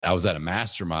I was at a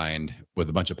mastermind with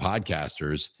a bunch of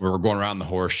podcasters where we're going around the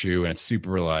horseshoe and it's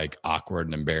super like awkward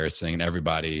and embarrassing. And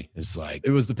everybody is like, it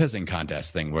was the pissing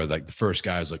contest thing where like the first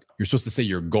guy was like, you're supposed to say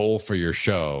your goal for your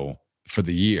show for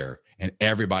the year. And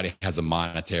everybody has a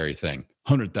monetary thing.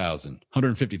 100,000,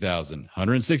 150,000,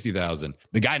 160,000.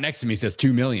 The guy next to me says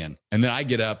 2 million. And then I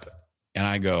get up and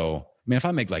I go, man, if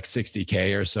I make like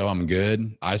 60K or so, I'm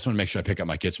good. I just want to make sure I pick up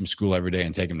my kids from school every day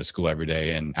and take them to school every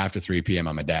day. And after 3 p.m.,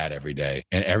 I'm a dad every day.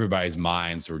 And everybody's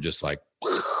minds were just like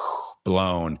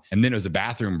blown. And then it was a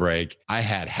bathroom break. I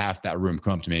had half that room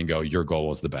come up to me and go, your goal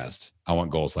was the best. I want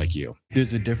goals like you.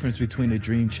 There's a difference between a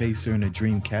dream chaser and a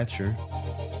dream catcher.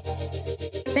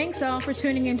 Thanks all for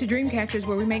tuning in to Dreamcatchers,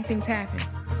 where we make things happen.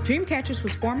 Dreamcatchers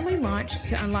was formally launched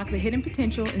to unlock the hidden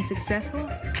potential in successful,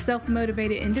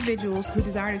 self-motivated individuals who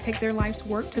desire to take their life's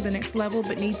work to the next level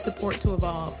but need support to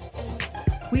evolve.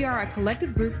 We are a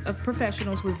collective group of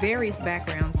professionals with various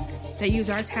backgrounds that use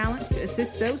our talents to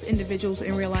assist those individuals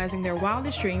in realizing their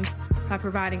wildest dreams by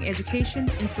providing education,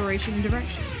 inspiration, and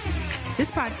direction.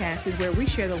 This podcast is where we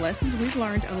share the lessons we've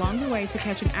learned along the way to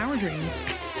catching our dreams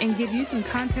and give you some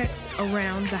context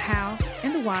around the how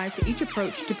and the why to each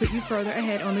approach to put you further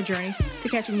ahead on the journey to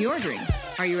catching your dream.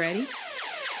 Are you ready?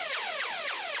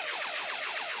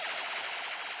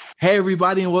 Hey,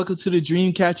 everybody, and welcome to the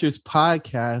Dreamcatchers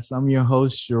podcast. I'm your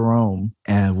host, Jerome,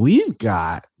 and we've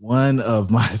got one of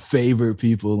my favorite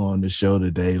people on the show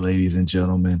today, ladies and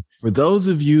gentlemen. For those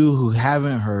of you who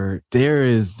haven't heard, there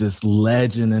is this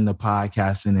legend in the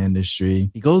podcasting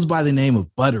industry. He goes by the name of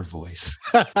Buttervoice.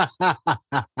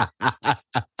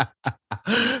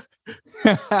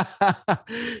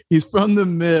 He's from the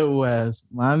Midwest.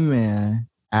 My man,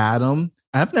 Adam.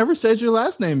 I've never said your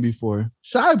last name before.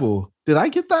 Scheibel. Did I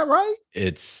get that right?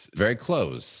 It's very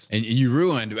close. And you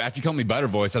ruined, after you called me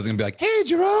Buttervoice, I was going to be like, hey,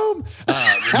 Jerome.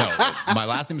 No, my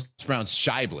last name is pronounced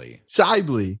Scheibly.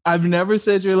 Scheibly. I've never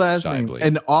said your last name.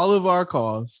 In all of our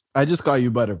calls, I just call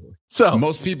you Buttervoice. So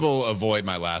most people avoid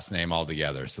my last name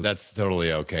altogether. So that's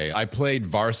totally okay. I played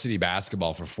varsity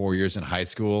basketball for 4 years in high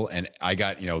school, and I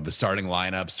got, the starting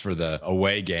lineups for the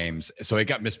away games. So it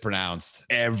got mispronounced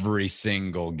every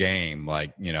single game,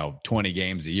 20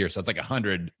 games a year. So it's like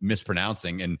 100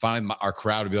 mispronouncing. And finally, our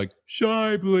crowd would be like,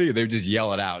 Scheibly. They would just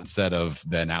yell it out instead of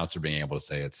the announcer being able to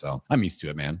say it. So I'm used to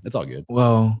it, man. It's all good.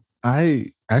 Well, I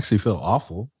actually feel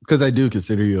awful because I do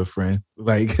consider you a friend,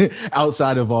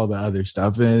 outside of all the other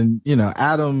stuff. And,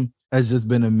 Adam has just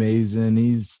been amazing.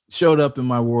 He's showed up in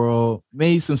my world,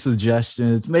 made some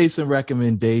suggestions, made some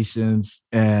recommendations.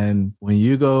 And when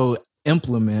you go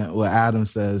implement what Adam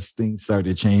says, things start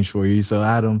to change for you. So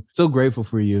Adam, so grateful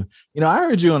for you. I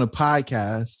heard you on a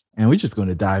podcast and we're just going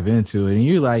to dive into it. And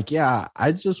you're like, yeah,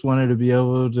 I just wanted to be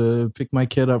able to pick my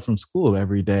kid up from school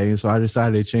every day. So I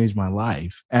decided to change my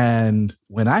life. And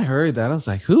when I heard that, I was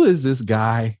like, who is this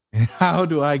guy? And how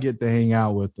do I get to hang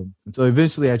out with him? And so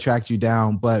eventually I tracked you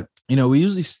down. But we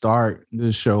usually start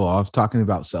the show off talking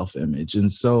about self-image. And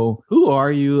so who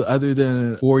are you other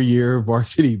than a 4-year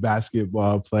varsity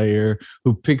basketball player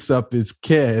who picks up his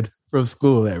kid from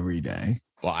school every day?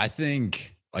 Well, I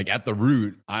think at the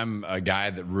root, I'm a guy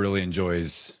that really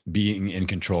enjoys being in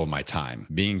control of my time,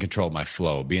 being in control of my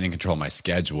flow, being in control of my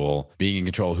schedule, being in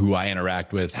control of who I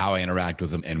interact with, how I interact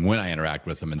with them, and when I interact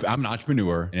with them. And I'm an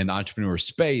entrepreneur, and in the entrepreneur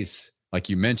space, like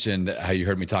you mentioned, how you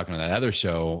heard me talking on that other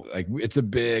show, it's a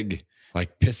big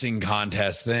pissing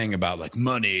contest thing about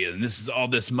money, and this is all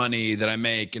this money that I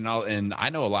make and all. And I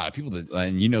know a lot of people that,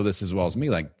 and this as well as me,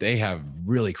 they have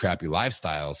really crappy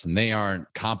lifestyles and they aren't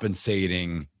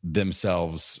compensating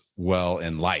themselves well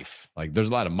in life. There's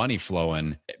a lot of money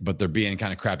flowing, but they're being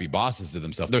kind of crappy bosses to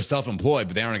themselves. They're self-employed,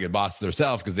 but they aren't a good boss to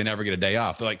themselves because they never get a day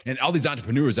off. They're and all these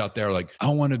entrepreneurs out there are I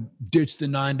want to ditch the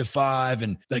 9 to 5.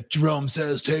 And Jerome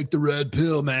says, take the red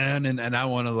pill, man. And I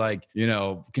want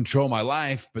to control my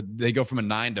life, but they go from a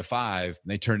 9 to 5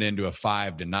 and they turn it into a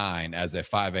 5 to 9 as a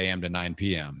 5 a.m. to 9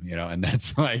 p.m., and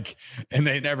that's and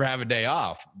they never have a day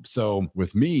off. So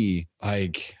with me, I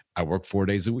work 4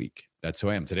 days a week. That's who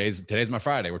I am. Today's my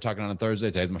Friday. We're talking on a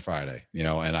Thursday. Today's my Friday,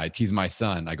 and I tease my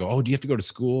son. I go, oh, do you have to go to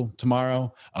school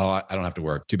tomorrow? Oh, I don't have to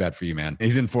work. Too bad for you, man.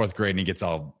 He's in 4th grade and he gets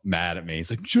all mad at me.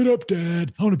 He's like, shut up,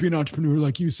 Dad. I want to be an entrepreneur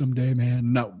like you someday,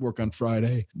 man. Not work on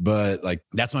Friday. But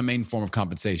that's my main form of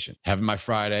compensation. Having my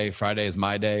Friday. Friday is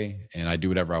my day and I do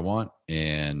whatever I want.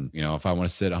 And, if I want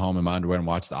to sit at home in my underwear and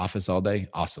watch The Office all day,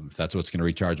 awesome. If that's what's going to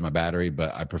recharge my battery,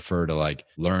 but I prefer to like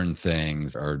learn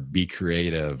things or be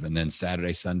creative. And then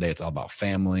Saturday, Sunday, it's all about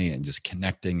family and just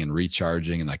connecting and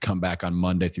recharging. And I come back on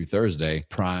Monday through Thursday,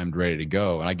 primed, ready to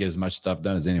go. And I get as much stuff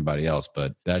done as anybody else.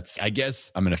 But I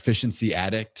guess I'm an efficiency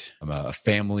addict. I'm a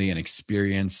family and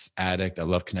experience addict. I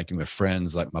love connecting with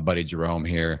friends like my buddy Jerome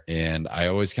here. And I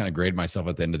always kind of grade myself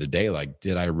at the end of the day. Like,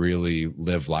 did I really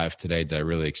live life today? Did I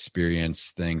really experience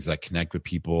things that connect with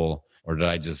people? Or did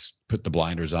I just put the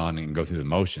blinders on and go through the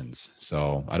motions?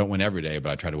 So I don't win every day,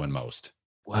 but I try to win most.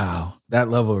 Wow. That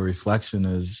level of reflection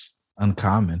is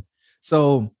uncommon.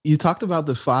 So you talked about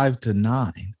the 5 to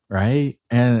 9, right?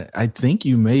 And I think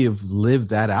you may have lived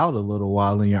that out a little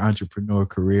while in your entrepreneur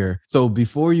career. So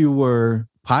before you were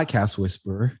Podcast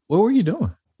Whisperer, what were you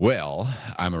doing? Well,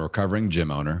 I'm a recovering gym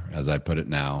owner, as I put it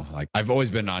now. Like, I've always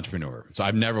been an entrepreneur. So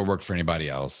I've never worked for anybody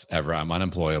else ever. I'm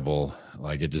unemployable.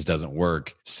 Like, it just doesn't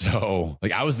work. So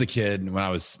like, I was the kid when I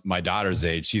was my daughter's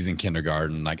age, she's in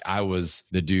kindergarten. Like, I was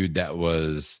the dude that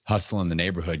was hustling the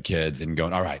neighborhood kids and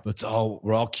going, all right,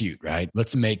 we're all cute, right?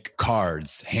 Let's make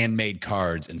cards, handmade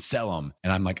cards, and sell them.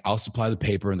 And I'm like, I'll supply the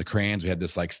paper and the crayons. We had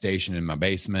this like station in my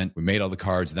basement. We made all the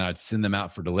cards and then I'd send them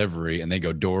out for delivery and they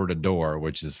go door to door,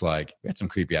 which is like, we had some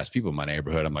creepy ass people in my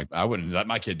neighborhood. I'm like, I wouldn't let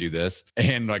my kid do this.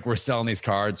 And like, we're selling these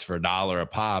cards for $1 a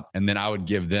pop. And then I would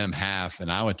give them half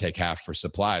and I would take half for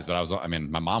supplies. But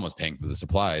my mom was paying for the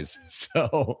supplies.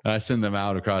 So I send them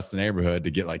out across the neighborhood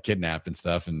to get like kidnapped and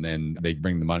stuff. And then they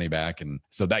bring the money back. And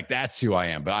so that's who I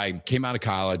am. But I came out of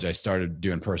college. I started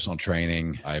doing personal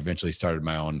training. I eventually started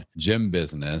my own gym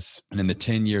business. And in the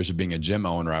 10 years of being a gym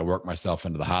owner, I worked myself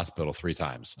into the hospital 3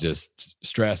 times. Just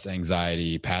stress,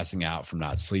 anxiety, passing out from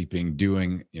not sleeping,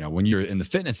 doing, when you're in the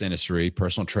fitness industry,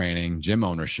 personal training, gym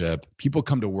ownership, people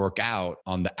come to work out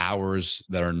on the hours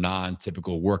that are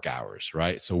non-typical work hours,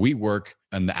 right? So we work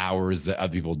and the hours that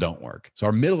other people don't work. So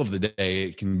our middle of the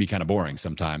day can be kind of boring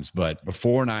sometimes, but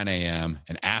before 9 a.m.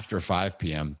 and after 5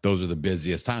 p.m., those are the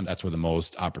busiest times. That's where the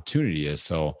most opportunity is.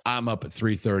 So I'm up at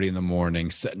 3:30 in the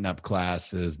morning, setting up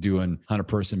classes, doing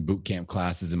 100-person boot camp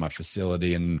classes in my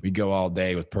facility. And we go all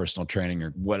day with personal training or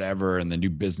whatever, and then do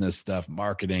business stuff,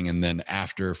 marketing. And then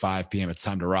after 5 p.m., it's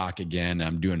time to rock again.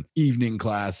 I'm doing evening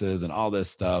classes and all this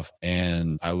stuff.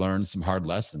 And I learned some hard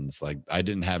lessons. Like, I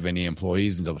didn't have any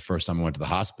employees until the first time I went to the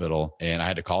hospital, and I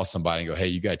had to call somebody and go, hey,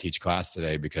 you got to teach class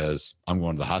today because I'm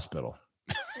going to the hospital.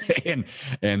 and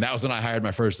that was when I hired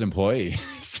my first employee.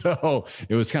 So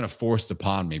it was kind of forced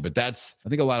upon me. But I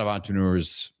think a lot of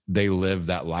entrepreneurs, they live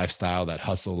that lifestyle, that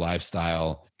hustle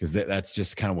lifestyle, because that's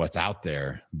just kind of what's out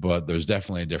there. But there's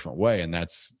definitely a different way. And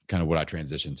that's kind of what I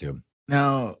transitioned to.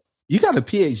 Now, you got a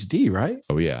PhD, right?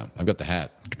 Oh, yeah. I've got the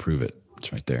hat to prove it. It's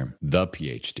right there. The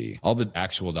PhD. All the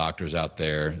actual doctors out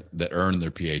there that earn their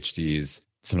PhDs,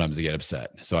 sometimes they get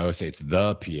upset. So I always say it's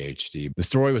the PhD. The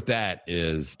story with that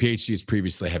is PhD is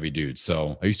previously a heavy dude.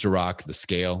 So I used to rock the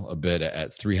scale a bit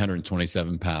at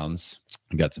 327 pounds.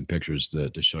 I got some pictures to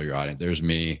show your audience. There's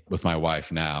me with my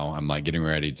wife now. I'm like getting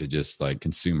ready to just like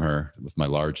consume her with my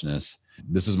largeness.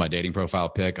 This is my dating profile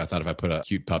pic. I thought if I put a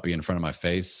cute puppy in front of my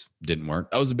face, didn't work.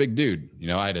 I was a big dude.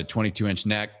 I had a 22-inch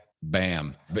neck.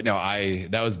 Bam. But no,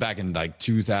 that was back in like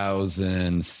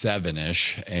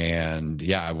 2007-ish. And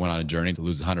yeah, I went on a journey to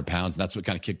lose 100 pounds. And that's what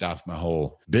kind of kicked off my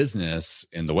whole business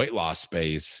in the weight loss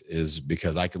space, is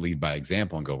because I could lead by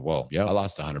example and go, well, yeah, I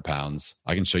lost 100 pounds.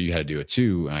 I can show you how to do it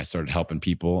too. And I started helping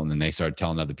people, and then they started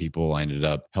telling other people. I ended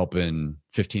up helping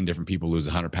 15 different people lose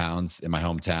 100 pounds in my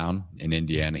hometown in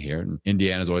Indiana here. And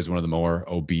Indiana is always one of the more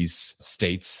obese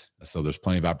states. So there's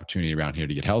plenty of opportunity around here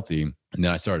to get healthy. And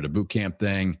then I started a boot camp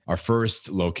thing. Our first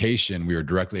location, we were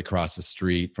directly across the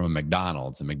street from a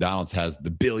McDonald's, and McDonald's has the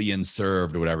billion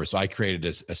served or whatever. So I created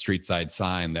a street side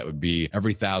sign that would be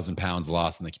every 1,000 pounds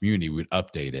lost in the community, we'd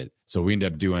update it. So we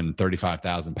ended up doing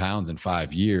 35,000 pounds in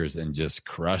 5 years and just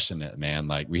crushing it, man.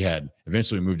 Like,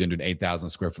 eventually we moved into an 8,000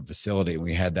 square foot facility, and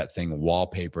we had that thing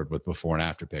wallpapered with before and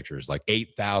after pictures, like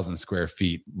 8,000 square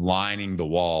feet lining the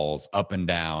walls up and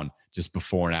down, just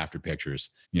before and after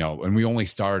pictures, and we only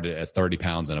started at 30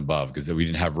 pounds and above because we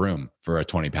didn't have room for a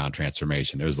 20-pound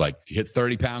transformation. It was like, if you hit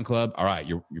 30-pound club, all right,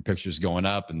 your picture's going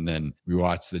up. And then we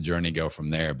watched the journey go from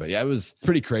there. But yeah, it was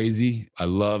pretty crazy. I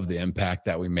love the impact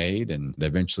that we made. And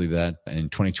eventually that in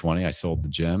 2020, I sold the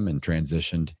gym and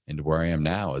transitioned into where I am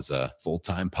now as a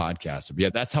full-time podcaster. But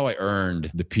yeah, that's how I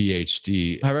earned the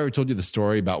PhD. Have I ever told you the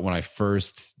story about when I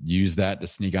first used that to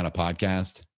sneak on a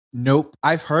podcast? Nope.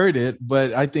 I've heard it,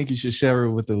 but I think you should share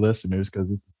it with the listeners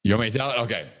because it's You want me to tell it?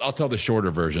 Okay, I'll tell the shorter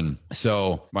version.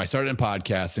 So when I started in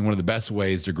podcasting, one of the best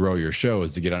ways to grow your show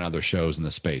is to get on other shows in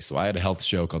the space. So I had a health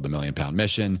show called The Million Pound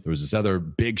Mission. There was this other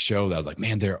big show that I was like,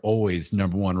 man, they're always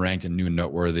number one ranked and new and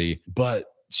noteworthy. But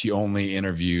she only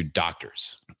interviewed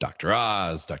doctors, Dr.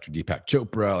 Oz, Dr. Deepak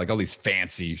Chopra, like all these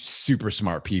fancy, super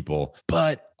smart people.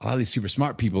 But a lot of these super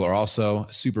smart people are also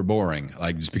super boring,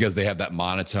 like just because they have that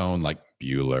monotone, like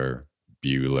Bueller,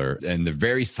 and they're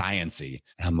very sciencey.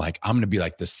 And I'm like, I'm going to be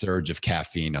like the surge of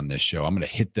caffeine on this show. I'm going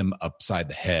to hit them upside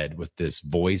the head with this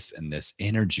voice and this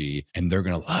energy, and they're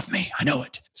going to love me. I know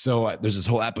it. So there's this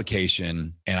whole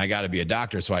application, and I got to be a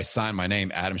doctor. So I signed my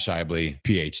name, Adam Shively,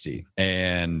 PhD,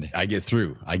 and I get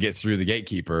through the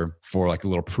gatekeeper for like a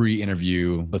little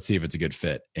pre-interview. Let's see if it's a good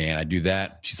fit. And I do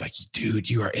that. She's like, dude,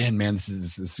 you are in, man.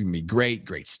 This is going to be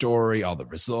great story. All the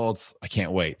results. I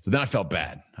can't wait. So then I felt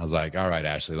bad. I was like, all right,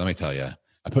 Ashley, let me tell you.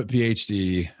 I put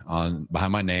PhD on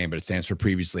behind my name, but it stands for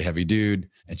previously heavy dude.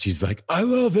 And she's like, I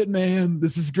love it, man.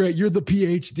 This is great. You're the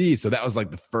PhD. So that was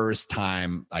like the first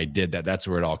time I did that. That's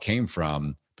where it all came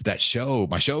from. But that show,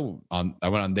 I went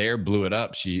on there, blew it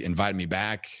up. She invited me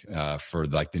back for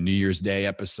like the New Year's Day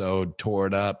episode, tore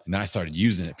it up. And then I started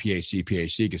using it, PhD,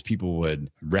 because people would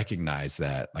recognize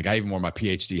that. Like I even wore my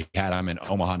PhD hat. I'm in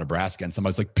Omaha, Nebraska, and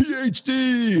somebody's like,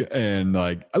 PhD. And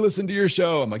like, I listened to your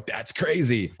show. I'm like, that's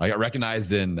crazy. I got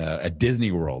recognized in at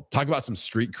Disney World. Talk about some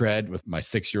street cred with my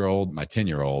 6-year-old, my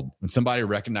 10-year-old. When somebody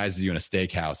recognizes you in a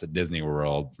steakhouse at Disney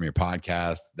World from your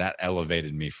podcast, that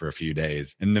elevated me for a few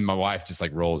days. And then my wife just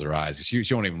like rolls her eyes.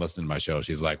 She won't even listen to my show.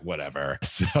 She's like, whatever.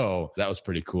 So that was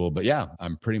pretty cool. But yeah,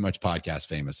 I'm pretty much podcast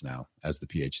famous now as the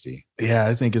PhD. Yeah,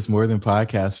 I think it's more than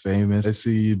podcast famous. I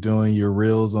see you doing your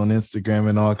reels on Instagram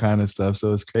and all kind of stuff.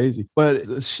 So it's crazy. But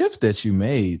the shift that you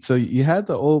made. So you had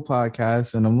the old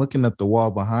podcast, and I'm looking at the wall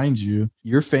behind you.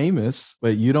 You're famous,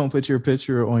 but you don't put your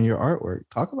picture on your artwork.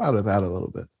 Talk about that a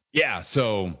little bit. Yeah.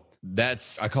 So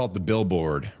I call it the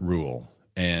billboard rule.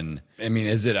 And I mean,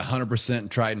 is it 100%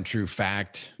 tried and true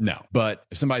fact? No. But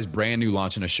if somebody's brand new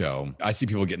launching a show, I see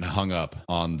people getting hung up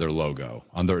on their logo,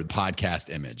 on their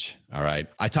podcast image. All right.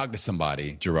 I talked to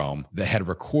somebody, Jerome, that had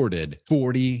recorded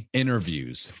 40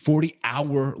 interviews,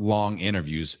 40-hour-long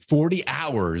interviews, 40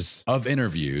 hours of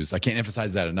interviews. I can't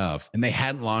emphasize that enough. And they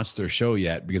hadn't launched their show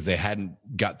yet because they hadn't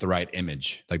got the right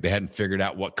image. Like they hadn't figured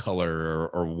out what color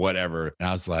or whatever. And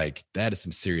I was like, that is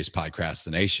some serious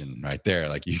podcastination right there.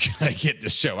 Like you got to get the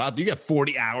show out. You got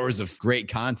 40 hours of great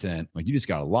content. Like you just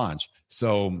got to launch.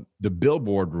 So the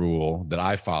billboard rule that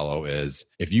I follow is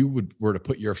if you were to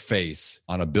put your face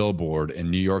on a billboard in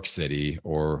New York City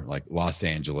or like Los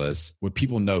Angeles, would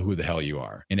people know who the hell you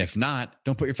are? And if not,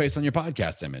 don't put your face on your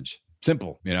podcast image.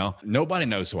 Simple, nobody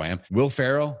knows who I am. Will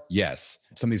Ferrell? Yes.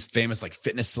 Some of these famous like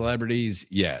fitness celebrities?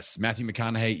 Yes. Matthew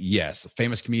McConaughey? Yes.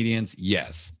 Famous comedians?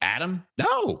 Yes. Adam?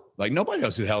 No. Like nobody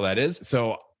knows who the hell that is.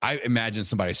 So I imagine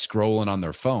somebody scrolling on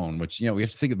their phone, which, we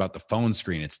have to think about the phone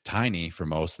screen. It's tiny for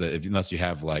most unless you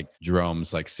have like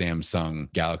Jerome's like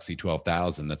Samsung Galaxy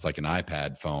 12,000. That's like an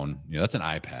iPad phone. That's an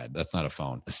iPad. That's not a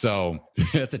phone. So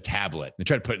that's a tablet. They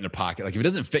try to put it in their pocket. Like if it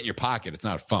doesn't fit in your pocket, it's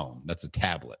not a phone. That's a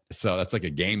tablet. So that's like a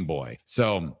Game Boy.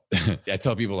 So I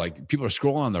tell people like people are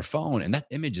scrolling on their phone and that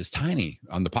image is tiny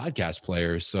on the podcast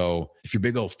player. So if your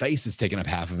big old face is taking up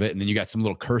half of it, and then you got some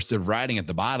little cursive writing at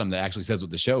the bottom that actually says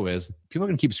what the show is, people are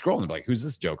going to keep scrolling. Like, who's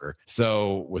this joker?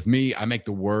 So with me, I make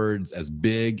the words as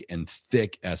big and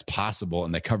thick as possible,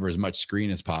 and they cover as much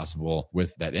screen as possible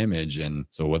with that image. And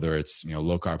so whether it's,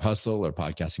 Low Carb Hustle or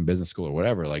Podcasting Business School or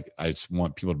whatever, like I just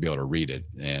want people to be able to read it,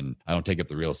 and I don't take up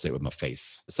the real estate with my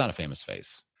face. It's not a famous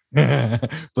face.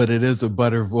 But it is a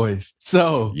butter voice.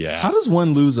 So yeah. How does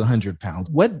one lose 100 pounds?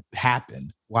 What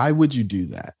happened? Why would you do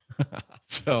that?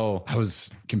 So I was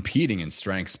competing in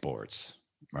strength sports.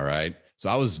 All right. So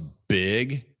I was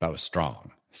big, but I was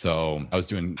strong. So I was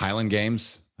doing Highland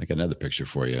Games. I got another picture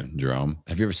for you, Jerome.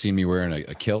 Have you ever seen me wearing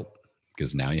a kilt?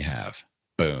 Because now you have.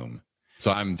 Boom.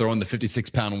 So I'm throwing the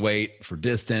 56-pound weight for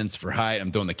distance, for height.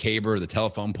 I'm throwing the caber, the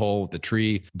telephone pole, the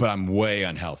tree, but I'm way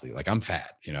unhealthy. Like I'm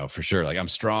fat, for sure. Like I'm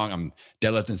strong. I'm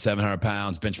deadlifting 700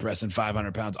 pounds, bench pressing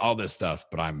 500 pounds, all this stuff,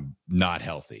 but I'm not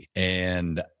healthy.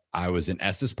 And I was in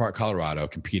Estes Park, Colorado,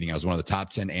 competing. I was one of the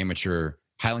top 10 amateur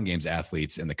Highland Games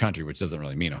athletes in the country, which doesn't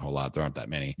really mean a whole lot. There aren't that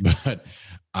many, but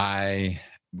I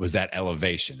was at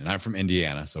elevation, and I'm from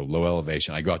Indiana. So low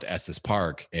elevation. I go out to Estes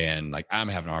Park and like, I'm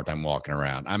having a hard time walking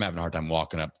around. I'm having a hard time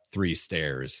walking up 3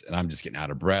 stairs and I'm just getting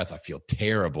out of breath. I feel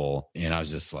terrible. And I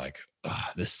was just like, oh,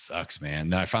 this sucks, man.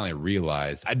 Then I finally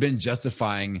realized I'd been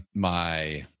justifying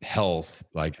my health.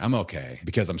 Like I'm okay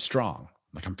because I'm strong.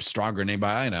 Like, I'm stronger than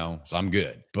anybody I know, so I'm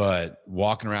good. But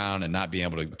walking around and not being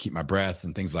able to keep my breath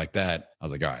and things like that, I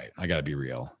was like, all right, I got to be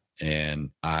real. And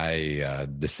I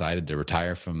decided to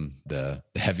retire from the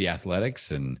heavy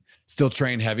athletics and still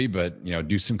train heavy, but, you know,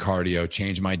 do some cardio,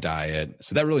 change my diet.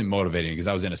 So that really motivated me because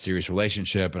I was in a serious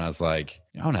relationship and I was like,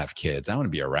 I want to have kids. I want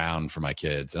to be around for my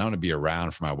kids and I want to be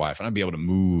around for my wife. I want to be able to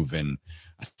move. And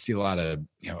I see a lot of,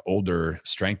 you know, older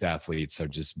strength athletes that are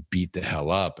just beat the hell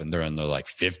up and they're in their like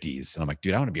 50s. And I'm like,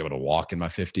 dude, I want to be able to walk in my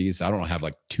 50s. I don't have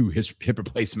like 2 hip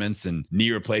replacements and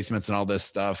knee replacements and all this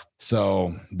stuff.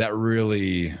 So that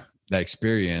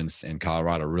experience in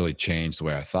Colorado really changed the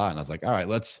way I thought. And I was like, all right,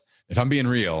 if I'm being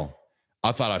real,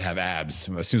 I thought I'd have abs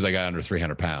as soon as I got under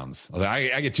 300 pounds. I was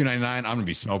like, I get 299. I'm going to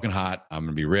be smoking hot. I'm going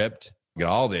to be ripped, get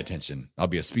all the attention. I'll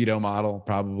be a Speedo model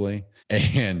probably.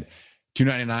 And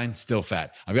 299, still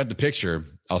fat. I've got the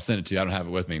picture. I'll send it to you. I don't have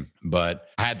it with me, but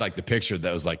I had like the picture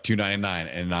that was like 299.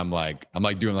 And I'm like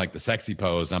doing like the sexy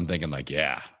pose. I'm thinking like,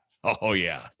 yeah. Oh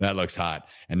yeah, that looks hot.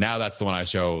 And now that's the one I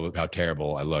show how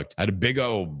terrible I looked. I had a big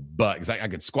old butt because I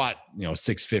could squat,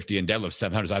 650 and deadlift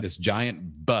 700. So I had this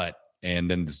giant butt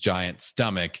and then this giant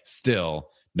stomach, still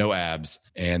no abs.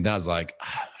 And then I was like,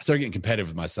 I started getting competitive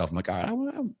with myself. I'm like, all right, I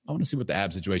want to see what the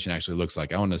ab situation actually looks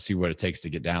like. I want to see what it takes to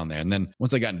get down there. And then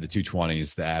once I got into the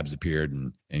 220s, the abs appeared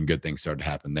and good things started to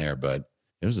happen there. But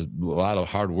it was a lot of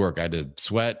hard work. I had to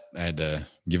sweat. I had to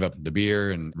give up the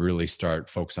beer and really start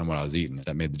focus on what I was eating.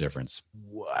 That made the difference.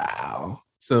 Wow.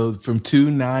 So from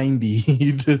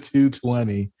 290 to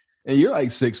 220, and you're like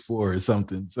 6'4" or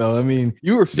something. So, I mean,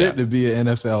 you were fit to be an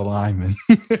NFL lineman.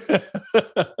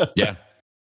 Yeah.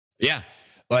 Yeah.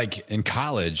 Like in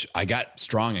college, I got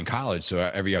strong in college. So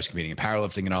every year I was competing in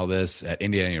powerlifting and all this at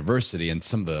Indiana University. And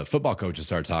some of the football coaches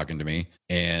started talking to me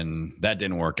and that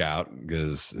didn't work out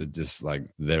because it just like,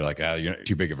 they're like, oh, you're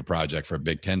too big of a project for a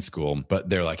Big Ten school. But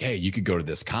they're like, hey, you could go to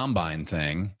this combine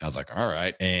thing. I was like, all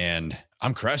right. And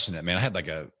I'm crushing it, man. I had like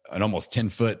an almost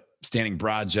 10-foot standing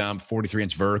broad jump,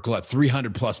 43-inch vertical at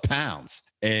 300 plus pounds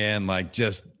and like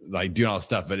just like doing all this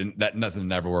stuff. But that nothing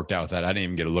never worked out with that. I didn't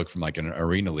even get a look from like an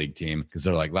arena league team because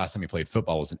they're like, last time you played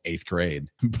football was in 8th grade.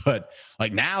 But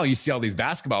like now you see all these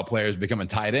basketball players becoming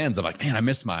tight ends. I'm like, man, I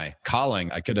missed my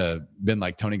calling. I could have been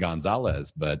like Tony Gonzalez,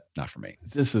 but not for me.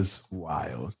 This is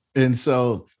wild. And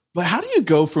so, but how do you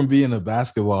go from being a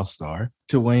basketball star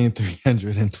to weighing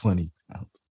 320 pounds?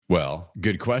 Well,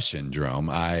 good question, Jerome.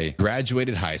 I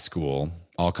graduated high school,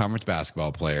 all-conference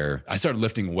basketball player. I started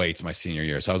lifting weights my senior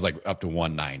year. So I was like up to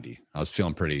 190. I was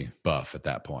feeling pretty buff at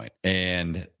that point.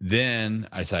 And then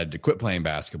I decided to quit playing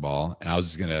basketball and I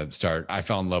was just going to I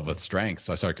fell in love with strength.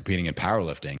 So I started competing in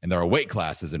powerlifting and there are weight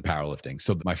classes in powerlifting.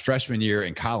 So my freshman year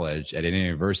in college at Indiana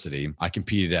University, I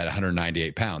competed at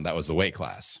 198 pounds. That was the weight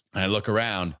class. And I look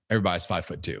around, everybody's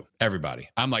 5'2". Everybody.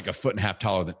 I'm like a 1.5 feet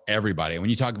taller than everybody. And when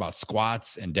you talk about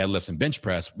squats and deadlifts and bench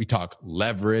press, we talk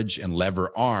leverage and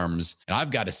lever arms. And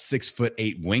I've got a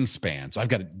 6'8" wingspan. So I've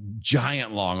got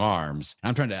giant long arms.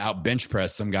 I'm trying to out bench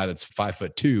press some guy that's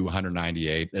 5'2",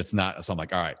 198. That's not. So I'm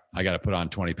like, all right, I got to put on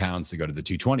 20 pounds to go to the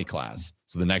 220 class.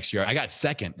 So the next year I got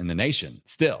second in the nation,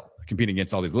 still competing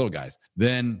against all these little guys.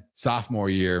 Then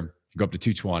sophomore year, go up to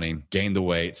 220, gain the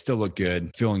weight, still look good,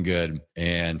 feeling good,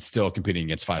 and still competing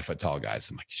against 5 foot tall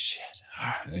guys. I'm like, shit.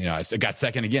 I got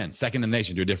second again, second in the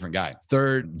nation to a different guy.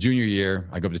 Third, junior year,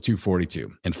 I go up to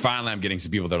 242. And finally, I'm getting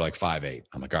some people that are like 5'8".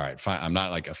 I'm like, all right, fine. I'm not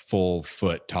like a full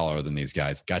foot taller than these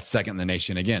guys. Got second in the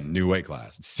nation again, new weight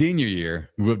class. Senior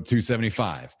year, moved up to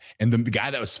 275. And the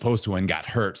guy that was supposed to win got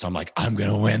hurt. So I'm like, I'm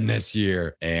going to win this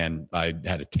year. And I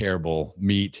had a terrible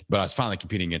meet, but I was finally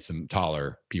competing against some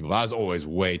taller people. I was always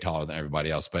way taller than everybody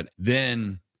else. But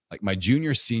then like my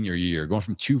junior, senior year, going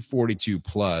from 242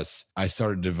 plus, I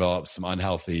started to develop some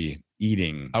unhealthy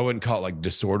eating. I wouldn't call it like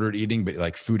disordered eating, but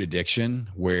like food addiction,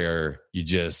 where you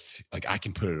just like, I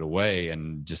can put it away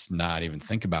and just not even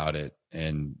think about it.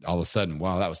 And all of a sudden,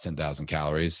 wow, that was 10,000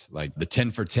 calories. Like the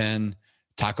 10 for 10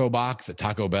 taco box at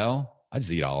Taco Bell, I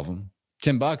just eat all of them.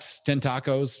 $10, 10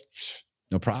 tacos.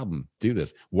 No problem. Do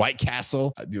this. White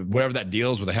Castle, whatever that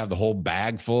deal is where they have the whole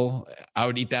bag full, I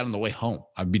would eat that on the way home.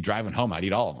 I'd be driving home. I'd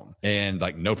eat all of them. And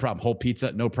like, no problem. Whole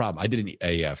pizza, no problem. I did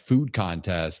a food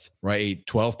contest where I ate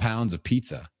 12 pounds of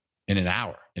pizza in an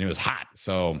hour and it was hot.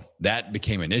 So that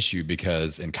became an issue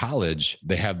because in college,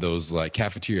 they have those like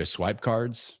cafeteria swipe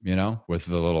cards, with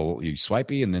the little you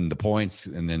swipey and then the points,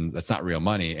 and then that's not real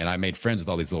money. And I made friends with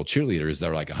all these little cheerleaders that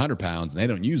are like 100 pounds and they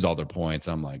don't use all their points.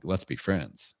 I'm like, let's be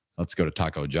friends. Let's go to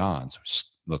Taco John's.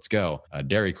 let's go.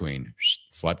 Dairy Queen,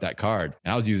 swipe that card.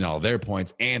 And I was using all their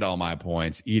points and all my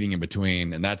points, eating in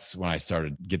between. And that's when I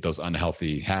started to get those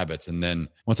unhealthy habits. And then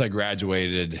once I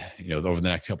graduated, over the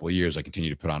next couple of years, I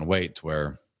continued to put on weight to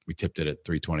where we tipped it at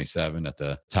 327 at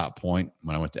the top point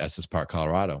when I went to Estes Park,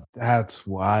 Colorado. That's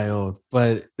wild.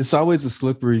 But it's always a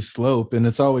slippery slope and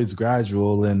it's always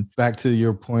gradual. And back to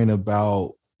your point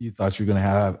about you thought you were going to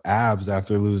have abs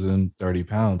after losing 30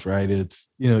 pounds, right? It's,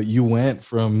 you went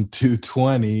from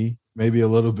 220, maybe a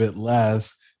little bit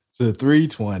less, to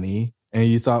 320. And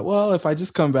you thought, well, if I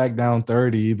just come back down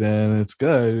 30, then it's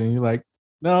good. And you're like,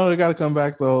 no, I got to come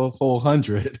back the whole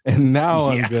 100. And now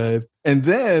I'm good. And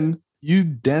then you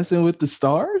Dancing with the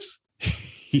Stars?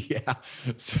 Yeah.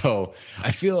 So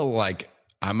I feel like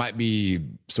I might be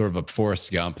sort of a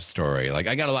Forrest Gump story. Like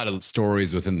I got a lot of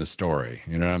stories within the story.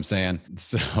 You know what I'm saying?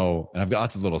 So, and I've got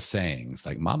lots of little sayings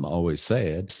like mama always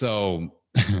said. So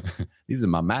these are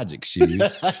my magic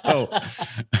shoes. So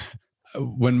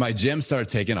when my gym started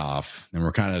taking off and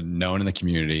we're kind of known in the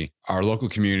community, our local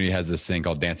community has this thing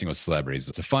called Dancing with Celebrities.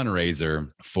 It's a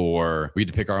fundraiser we had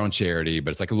to pick our own charity, but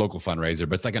it's like a local fundraiser,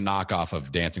 but it's like a knockoff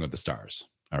of Dancing with the Stars.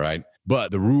 All right.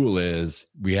 But the rule is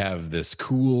we have this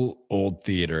cool old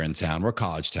theater in town. We're a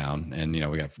college town and, we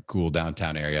got a cool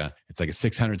downtown area. It's like a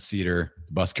 600-seater,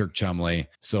 Buskirk Chumley.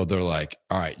 So they're like,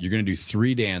 all right, you're going to do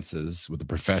 3 dances with a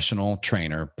professional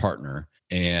trainer partner.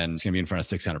 And it's going to be in front of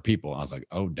 600 people. I was like,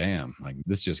 oh, damn, like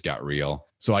this just got real.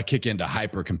 So I kick into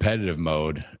hyper competitive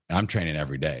mode. I'm training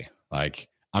every day. Like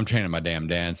I'm training my damn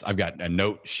dance. I've got a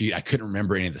note sheet. I couldn't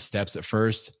remember any of the steps at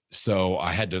first. So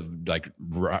I had to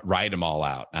write them all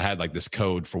out. I had like this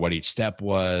code for what each step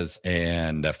was.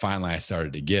 And finally I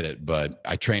started to get it, but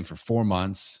I trained for 4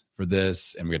 months for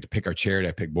this and we had to pick our charity.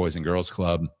 I picked Boys and Girls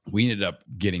Club. We ended up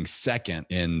getting second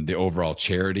in the overall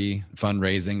charity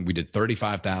fundraising. We did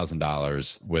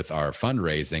 $35,000 with our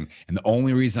fundraising. And the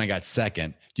only reason I got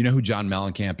second, do you know who John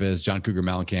Mellencamp is? John Cougar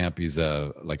Mellencamp. He's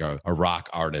a rock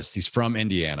artist. He's from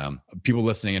Indiana. People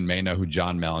listening in may know who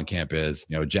John Mellencamp is.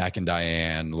 Jack and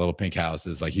Diane, Little Pink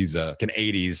Houses. Like he's an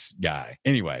 80s guy.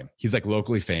 Anyway, he's like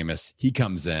locally famous. He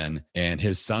comes in and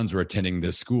his sons were attending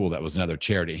this school that was another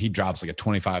charity. He drops like a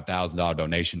 $25,000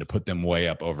 donation to put them way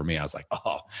up over me. I was like,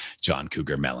 oh, John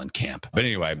Cougar Mellencamp. But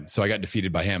anyway, so I got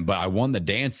defeated by him, but I won the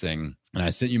dancing. And I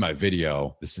sent you my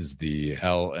video. This is the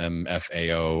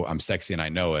LMFAO, I'm Sexy and I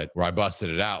Know It, where I busted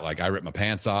it out. Like I ripped my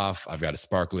pants off. I've got a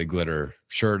sparkly glitter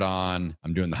shirt on.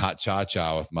 I'm doing the hot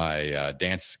cha-cha with my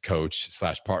dance coach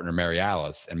 / partner, Mary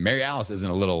Alice. And Mary Alice isn't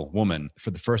a little woman.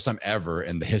 For the first time ever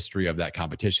in the history of that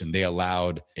competition, they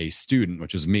allowed a student,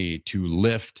 which was me, to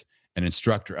lift an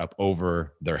instructor up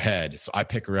over their head. So I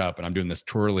pick her up and I'm doing this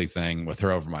twirly thing with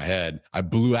her over my head. I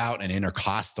blew out an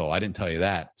intercostal. I didn't tell you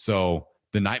that. So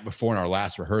the night before in our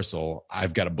last rehearsal,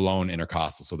 I've got a blown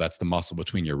intercostal. So that's the muscle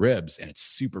between your ribs and it's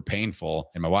super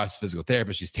painful. And my wife's a physical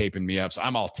therapist. She's taping me up. So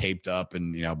I'm all taped up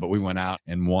and, but we went out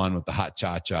and won with the hot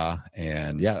cha-cha.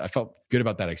 And yeah, I felt good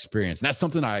about that experience. And that's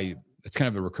something it's kind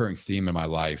of a recurring theme in my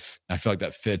life. I feel like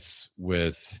that fits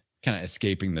with kind of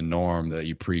escaping the norm that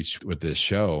you preach with this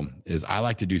show. Is I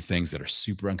like to do things that are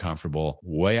super uncomfortable,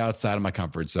 way outside of my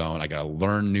comfort zone. I got to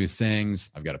learn new things.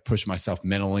 I've got to push myself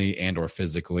mentally and or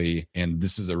physically. And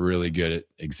this is a really good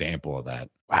example of that.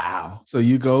 Wow. So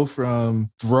you go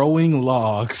from throwing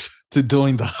logs to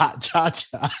doing the hot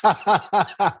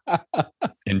cha-cha.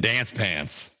 In dance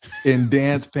pants. In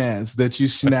dance pants that you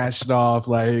snatched off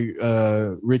like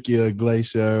Ricky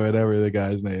Iglesias or whatever the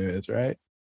guy's name is, right?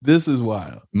 This is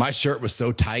wild. My shirt was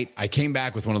so tight. I came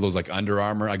back with one of those like Under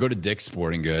Armour. I go to Dick's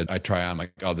Sporting Goods. I try on, I'm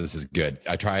like, oh, this is good.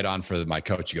 I try it on for my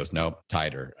coach. He goes, nope,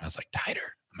 tighter. I was like, tighter?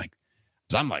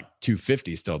 I'm like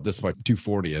 250 still at this point,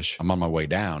 240-ish. I'm on my way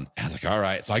down. And I was like, all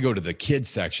right. So I go to the kids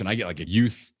section. I get like a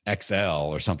youth XL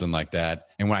or something like that.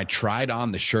 And when I tried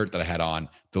on the shirt that I had on,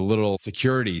 the little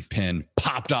security pin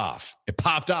popped off. It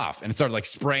popped off and it started like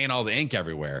spraying all the ink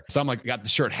everywhere. So I'm like, got the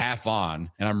shirt half on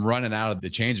and I'm running out of the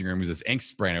changing room with this ink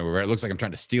spraying everywhere. It looks like I'm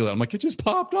trying to steal it. I'm like, it just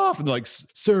popped off. And they're like,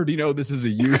 sir, do you know this is a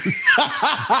youth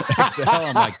XL?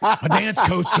 I'm like, a dance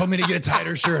coach told me to get a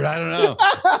tighter shirt. I don't know.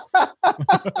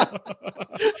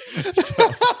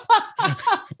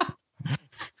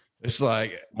 It's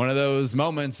like one of those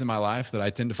moments in my life that I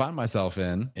tend to find myself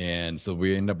in. And so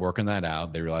we ended up working that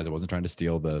out. They realized I wasn't trying to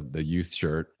steal the youth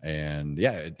shirt. And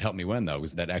yeah, it helped me win though. It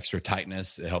was that extra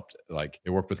tightness. It helped, like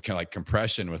it worked with kind of like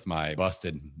compression with my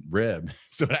busted rib.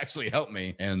 So it actually helped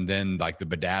me. And then like the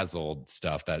bedazzled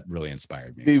stuff that really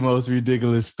inspired me. The most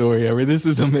ridiculous story ever. This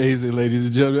is amazing, ladies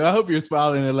and gentlemen. I hope you're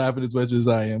smiling and laughing as much as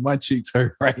I am. My cheeks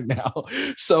hurt right now.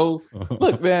 So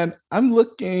look, man, I'm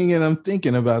looking and I'm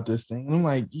thinking about this thing. And I'm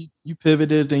like, You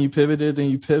pivoted, then you pivoted, then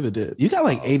you pivoted. You got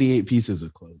like 88 pieces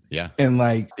of clothing. Yeah. And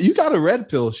like, you got a Red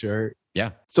Pill shirt.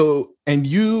 Yeah. So, and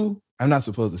I'm not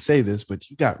supposed to say this, but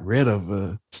you got rid of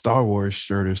a Star Wars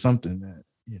shirt or something that,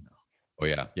 Oh,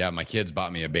 yeah. Yeah. My kids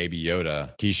bought me a Baby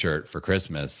Yoda t-shirt for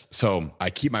Christmas. So I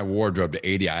keep my wardrobe to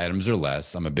 80 items or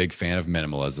less. I'm a big fan of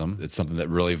minimalism. It's something that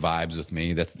really vibes with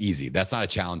me. That's easy. That's not a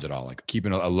challenge at all. Like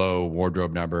keeping a low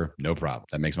wardrobe number, no problem.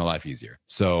 That makes my life easier.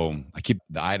 So I keep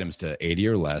the items to 80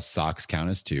 or less. Socks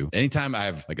count as 2. Anytime I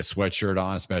have like a sweatshirt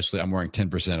on, especially, I'm wearing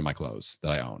 10% of my clothes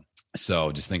that I own.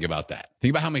 So just think about that.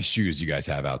 Think about how many shoes you guys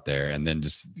have out there. And then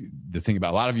just the thing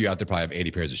about a lot of you out there probably have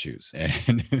 80 pairs of shoes.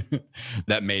 And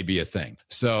that may be a thing.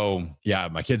 So yeah,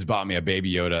 my kids bought me a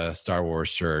Baby Yoda Star Wars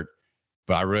shirt,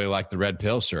 but I really like the Red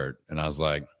Pill shirt. And I was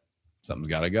like, something's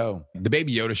got to go. The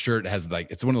Baby Yoda shirt has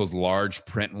like, it's one of those large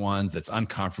print ones that's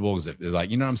uncomfortable because it's like,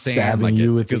 you know what I'm saying? Stabbing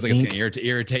you with it feels like ink. it's going to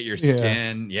irritate your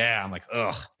skin. Yeah. I'm like,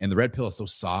 ugh. And the Red Pill is so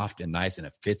soft and nice and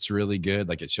it fits really good.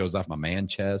 Like it shows off my man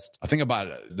chest. I think about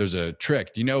it. There's a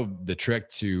trick. Do you know the trick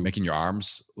to making your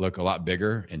arms look a lot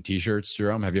bigger in t-shirts,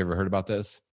 Jerome? Have you ever heard about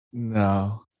this?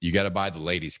 No. You got to buy the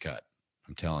ladies cut.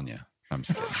 I'm telling you. I'm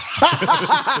just kidding.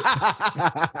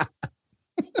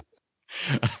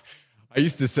 I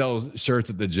used to sell shirts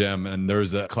at the gym, and there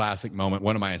was a classic moment.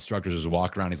 One of my instructors was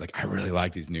walking around. He's like, I really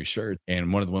like these new shirts.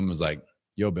 And one of the women was like,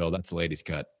 yo, Bill, that's the ladies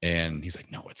cut. And he's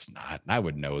like, no, it's not. I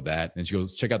would know that. And she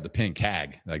goes, check out the pink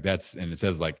tag. Like that's, and it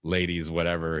says like ladies,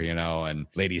 whatever, and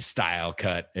ladies style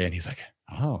cut. And he's like,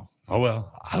 oh,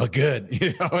 well, I look good,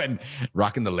 and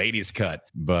rocking the ladies cut.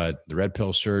 But the Red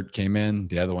Pill shirt came in.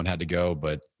 The other one had to go.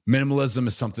 But minimalism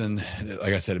is something,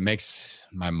 like I said, it makes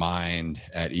my mind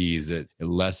at ease. It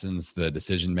lessens the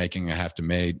decision making I have to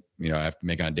make, I have to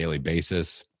make on a daily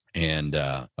basis. And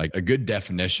like a good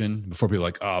definition before people are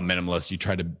like, oh, minimalist, you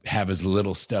try to have as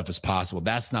little stuff as possible.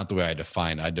 That's not the way I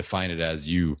define it. I define it as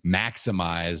you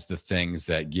maximize the things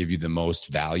that give you the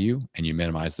most value and you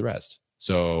minimize the rest.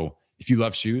 So if you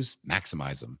love shoes,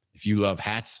 maximize them. If you love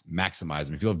hats, maximize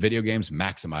them. If you love video games,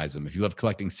 maximize them. If you love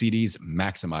collecting CDs,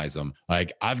 maximize them.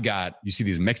 Like you see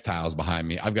these mix tiles behind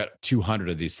me. I've got 200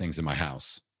 of these things in my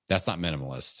house. That's not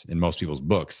minimalist in most people's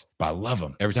books, but I love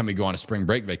them. Every time we go on a spring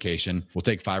break vacation, we'll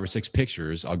take 5 or 6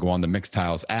 pictures. I'll go on the Mix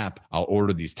Tiles app. I'll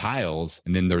order these tiles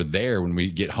and then they're there when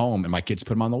we get home and my kids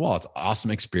put them on the wall. It's an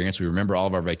awesome experience. We remember all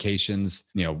of our vacations.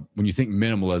 When you think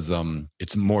minimalism,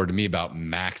 it's more to me about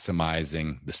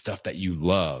maximizing the stuff that you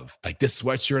love. Like this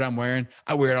sweatshirt I'm wearing,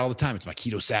 I wear it all the time. It's my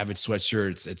Keto Savage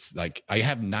sweatshirt. It's like, I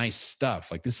have nice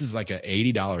stuff. Like this is like an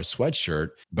 $80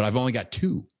 sweatshirt, but I've only got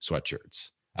 2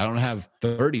 sweatshirts. I don't have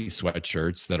 30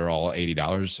 sweatshirts that are all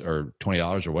 $80 or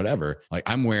 $20 or whatever. Like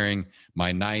I'm wearing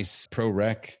my nice Pro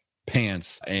Rec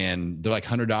pants and they're like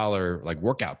 $100 like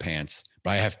workout pants, but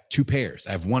I have 2 pairs.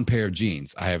 I have 1 pair of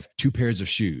jeans. I have 2 pairs of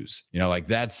shoes. I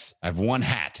have 1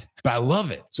 hat, but I love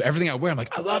it. So everything I wear, I'm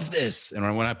like, I love this.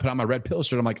 And when I put on my Red Pill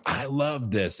shirt, I'm like, I love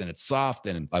this. And it's soft.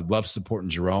 And I love supporting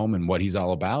Jerome and what he's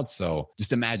all about. So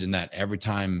just imagine that every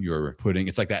time you're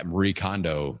it's like that Marie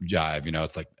Kondo jive,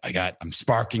 it's like, I'm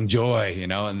sparking joy,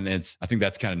 and I think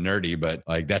that's kind of nerdy, but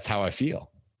like, that's how I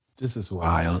feel. This is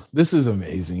wild. This is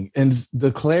amazing. And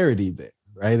the clarity there,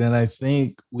 right? And I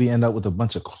think we end up with a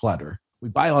bunch of clutter. We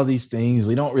buy all these things.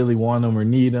 We don't really want them or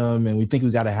need them. And we think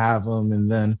we got to have them. And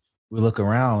then we look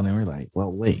around and we're like,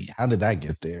 well, wait, how did that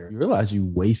get there? You realize you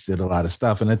wasted a lot of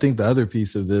stuff. And I think the other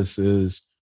piece of this is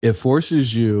it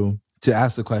forces you to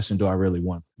ask the question, do I really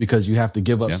want it? Because you have to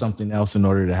give up something else in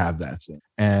order to have that thing.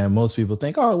 And most people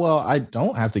think, oh, well, I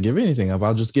don't have to give anything up.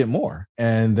 I'll just get more.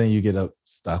 And then you get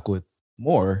stuck with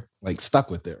more, like stuck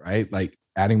with it, right? Like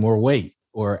adding more weight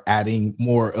or adding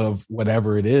more of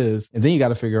whatever it is. And then you got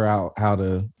to figure out how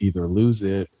to either lose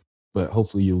it, but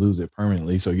hopefully you lose it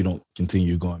permanently so you don't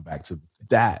continue going back to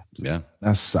that. Yeah.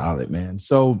 That's solid, man.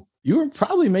 So you were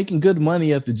probably making good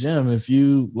money at the gym if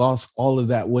you lost all of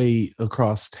that weight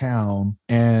across town.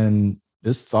 And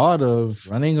this thought of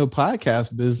running a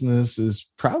podcast business is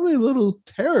probably a little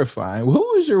terrifying.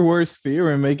 What was your worst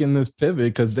fear in making this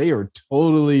pivot? Because they are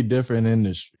totally different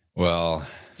industries. Well,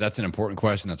 that's an important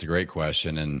question. That's a great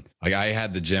question. And like I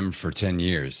had the gym for 10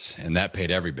 years and that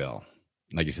paid every bill.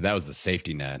 Like you said, that was the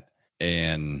safety net.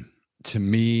 And to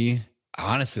me,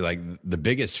 honestly, like the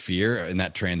biggest fear in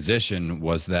that transition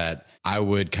was that I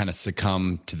would kind of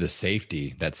succumb to the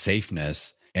safety, that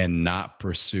safeness, and not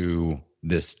pursue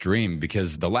this dream,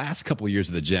 because the last couple of years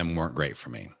of the gym weren't great for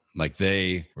me. Like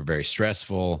they were very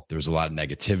stressful. There was a lot of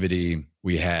negativity.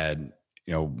 We had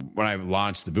when I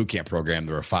launched the boot camp program,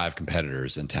 there were 5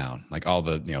 competitors in town, like all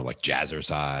the, like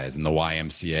Jazzercise and the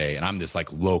YMCA. And I'm this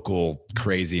like local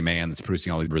crazy man that's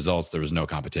producing all these results. There was no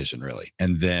competition really.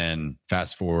 And then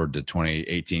fast forward to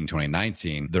 2018,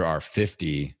 2019, there are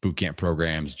 50 boot camp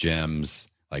programs, gyms,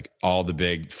 like all the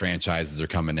big franchises are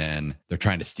coming in. They're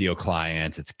trying to steal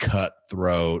clients. It's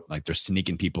cutthroat. Like they're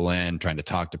sneaking people in, trying to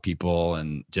talk to people,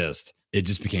 and it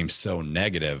just became so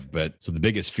negative. But so the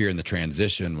biggest fear in the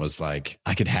transition was like,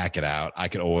 I could hack it out. I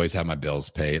could always have my bills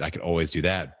paid. I could always do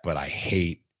that. But I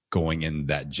hate going in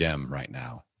that gym right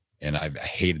now. And I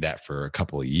hated that for a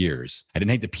couple of years. I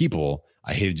didn't hate the people.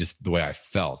 I hated just the way I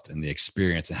felt and the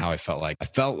experience and how I felt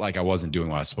like I wasn't doing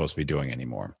what I was supposed to be doing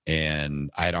anymore. And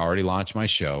I had already launched my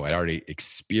show. I'd already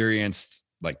experienced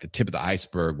like the tip of the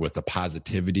iceberg with the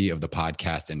positivity of the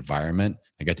podcast environment.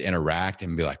 I got to interact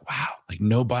and be like, wow, like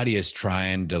nobody is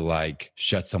trying to like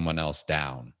shut someone else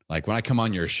down. Like when I come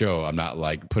on your show, I'm not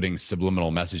like putting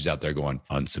subliminal messages out there going,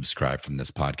 unsubscribe from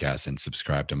this podcast and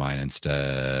subscribe to mine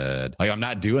instead. Like I'm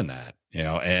not doing that.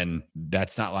 And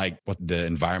that's not like what the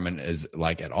environment is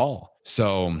like at all.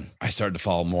 So I started to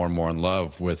fall more and more in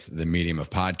love with the medium of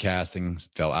podcasting,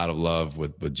 fell out of love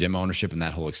with gym ownership and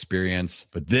that whole experience.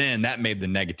 But then that made the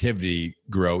negativity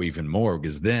grow even more,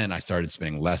 because then I started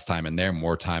spending less time in there,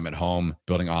 more time at home,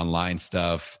 building online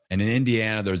stuff. And in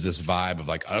Indiana, there's this vibe of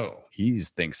like, oh, he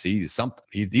thinks he's something.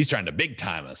 He's trying to big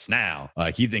time us now.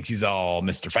 Like he thinks he's all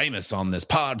Mr. Famous on this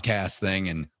podcast thing.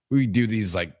 And we do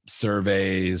these like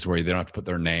surveys where they don't have to put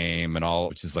their name and all,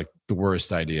 which is like the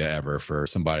worst idea ever for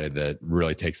somebody that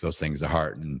really takes those things to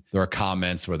heart. And there are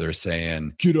comments where they're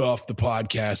saying, get off the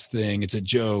podcast thing. It's a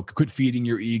joke. Quit feeding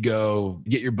your ego.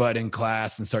 Get your butt in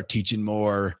class and start teaching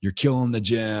more. You're killing the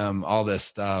gym, all this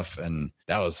stuff. And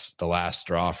that was the last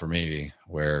straw for me,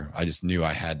 where I just knew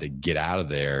I had to get out of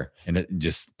there and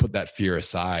just put that fear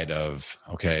aside of,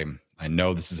 okay, I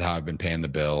know this is how I've been paying the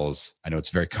bills. I know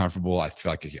it's very comfortable. I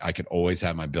feel like I could always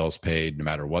have my bills paid no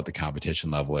matter what the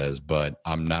competition level is, but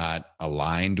I'm not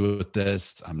aligned with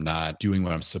this. I'm not doing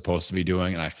what I'm supposed to be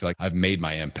doing. And I feel like I've made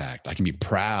my impact. I can be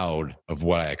proud of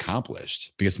what I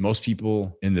accomplished, because most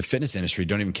people in the fitness industry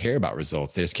don't even care about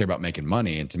results. They just care about making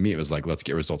money. And to me, it was like, let's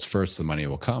get results first. The money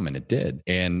will come. And it did.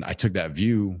 And I took that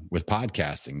view with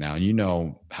podcasting now. And you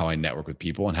know how I network with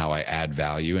people and how I add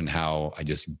value and how I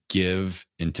just give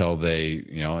until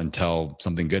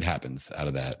something good happens out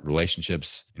of that.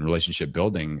 Relationships and relationship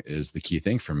building is the key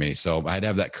thing for me. So I had to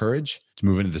have that courage to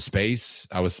move into the space.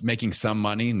 I was making some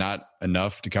money, not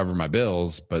enough to cover my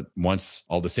bills. But once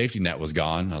all the safety net was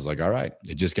gone, I was like, all right,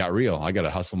 it just got real. I got to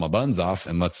hustle my buns off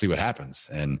and let's see what happens.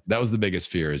 And that was the biggest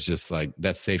fear, is just like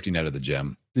that safety net of the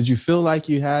gym. Did you feel like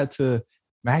you had to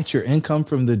match your income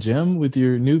from the gym with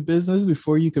your new business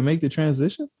before you could make the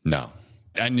transition? No.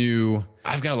 I knew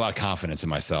I've got a lot of confidence in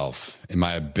myself, in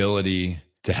my ability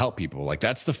to help people. Like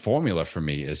that's the formula for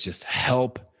me, is just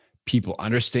help people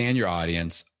understand your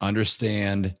audience,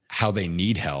 understand how they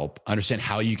need help, understand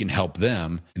how you can help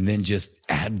them, and then just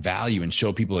add value and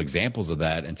show people examples of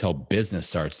that until business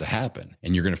starts to happen.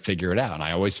 And you're going to figure it out. And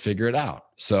I always figure it out.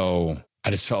 So I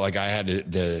just felt like I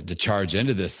had to charge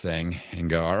into this thing and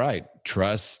go, all right,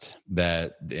 trust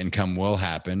that the income will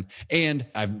happen. And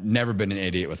I've never been an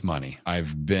idiot with money.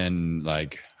 I've been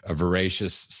like a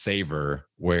voracious saver,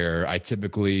 where I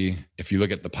typically, if you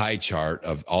look at the pie chart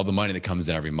of all the money that comes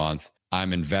in every month,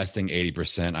 I'm investing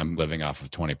 80%. I'm living off of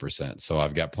 20%. So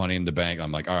I've got plenty in the bank.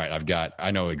 I'm like, all right,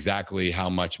 I know exactly how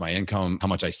much my income, how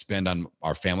much I spend on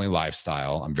our family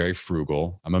lifestyle. I'm very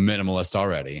frugal. I'm a minimalist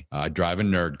already. I drive a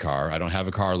nerd car. I don't have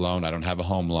a car loan. I don't have a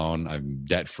home loan. I'm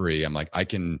debt free. I'm like, I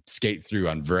can skate through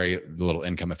on very little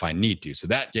income if I need to. So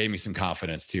that gave me some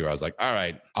confidence too. I was like, all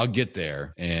right, I'll get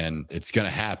there and it's going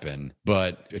to happen.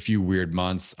 But a few weird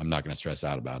months, I'm not going to stress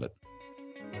out about it.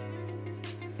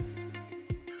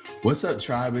 What's up,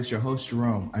 tribe? It's your host,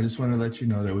 Jerome. I just want to let you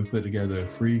know that we put together a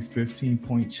free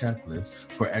 15-point checklist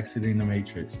for exiting the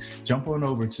matrix. Jump on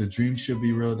over to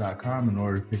dreamshouldbereal.com in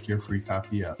order to pick your free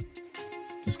copy up.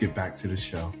 Let's get back to the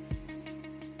show.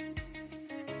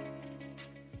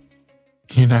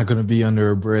 You're not going to be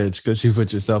under a bridge because you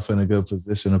put yourself in a good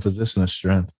position, a position of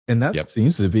strength. And that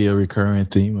seems to be a recurring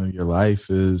theme of your life,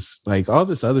 is like all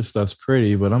this other stuff's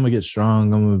pretty, but I'm going to get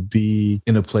strong. I'm going to be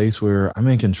in a place where I'm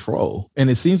in control. And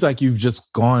it seems like you've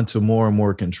just gone to more and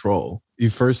more control. You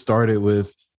first started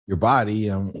with your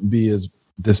body, be as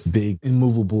this big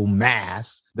immovable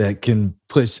mass that can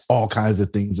push all kinds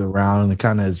of things around and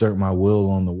kind of exert my will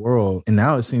on the world. And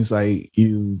now it seems like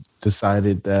you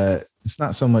decided that it's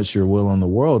not so much your will on the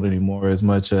world anymore as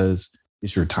much as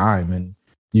it's your time. And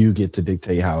you get to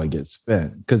dictate how it gets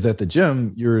spent. Because at the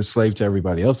gym, you're a slave to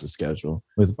everybody else's schedule.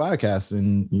 With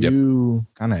podcasting, you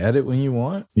kind of edit when you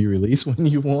want, you release when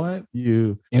you want,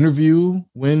 you interview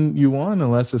when you want,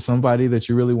 unless it's somebody that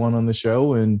you really want on the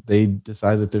show and they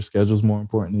decide that their schedule is more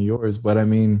important than yours. But I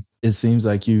mean, it seems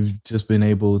like you've just been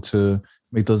able to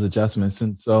make those adjustments.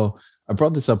 And so I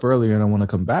brought this up earlier and I want to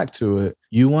come back to it.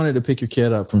 You wanted to pick your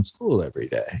kid up from school every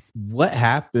day. What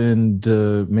happened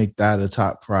to make that a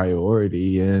top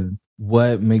priority, and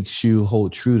what makes you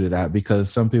hold true to that?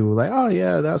 Because some people are like, oh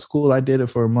yeah, that's cool. I did it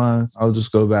for a month. I'll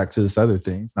just go back to this other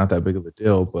thing. It's not that big of a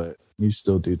deal, but you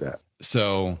still do that.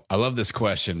 So I love this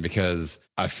question because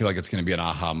I feel like it's going to be an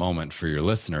aha moment for your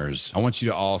listeners. I want you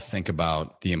to all think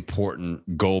about the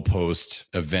important goalpost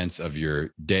events of your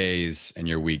days and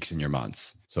your weeks and your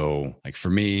months. So like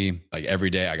for me, like every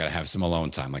day I got to have some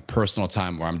alone time, like personal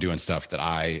time where I'm doing stuff that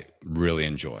I really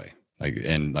enjoy,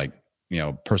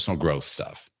 personal growth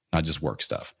stuff. Not just work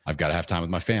stuff. I've got to have time with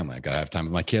my family. I've got to have time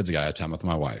with my kids. I got to have time with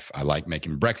my wife. I like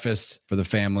making breakfast for the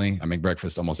family. I make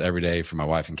breakfast almost every day for my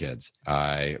wife and kids.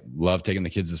 I love taking the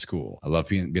kids to school. I love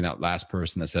being that last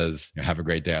person that says, have a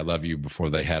great day. I love you before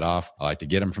they head off. I like to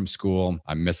get them from school.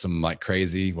 I miss them like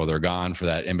crazy while they're gone for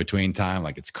that in-between time.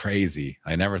 Like it's crazy.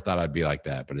 I never thought I'd be like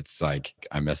that, but it's like,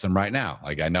 I miss them right now.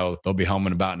 Like I know they'll be home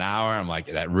in about an hour. I'm like,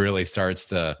 that really starts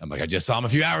to, I'm like, I just saw them a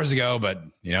few hours ago, but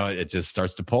it just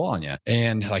starts to pull on you.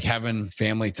 And like having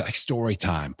family like story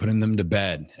time, putting them to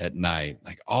bed at night,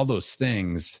 like all those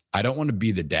things. I don't want to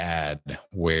be the dad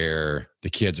where the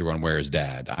kids are going, where is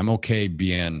dad? I'm okay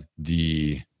being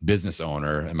the business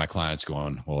owner and my clients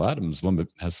going, well, Adam's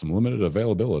has some limited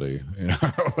availability,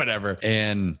 or whatever.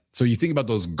 And so you think about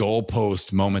those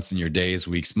goalpost moments in your days,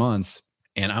 weeks, months.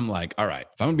 And I'm like, all right,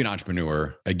 if I'm gonna be an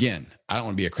entrepreneur, again, I don't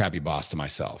want to be a crappy boss to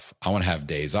myself. I want to have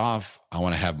days off. I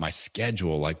want to have my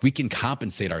schedule. Like we can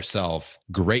compensate ourselves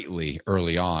greatly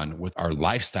early on with our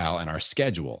lifestyle and our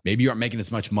schedule. Maybe you aren't making as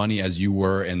much money as you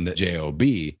were in the job,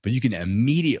 but you can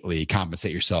immediately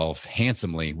compensate yourself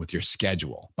handsomely with your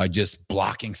schedule by just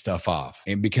blocking stuff off.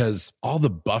 And because all the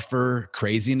buffer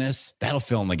craziness, that'll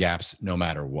fill in the gaps no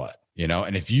matter what.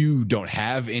 And if you don't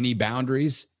have any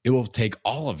boundaries, it will take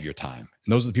all of your time.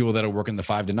 And those are the people that are working the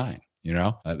 5 to 9,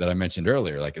 that I mentioned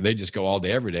earlier. Like they just go all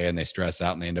day, every day, and they stress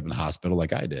out and they end up in the hospital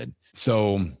like I did.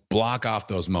 So block off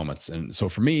those moments. And so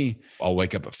for me, I'll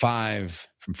wake up at 5.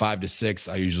 From 5 to 6,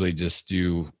 I usually just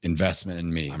do investment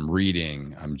in me. I'm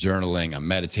reading, I'm journaling, I'm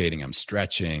meditating, I'm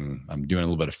stretching, I'm doing a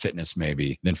little bit of fitness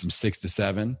maybe. Then from 6 to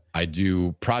 7, I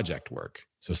do project work.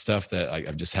 So stuff that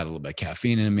I've just had a little bit of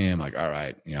caffeine in me. I'm like, all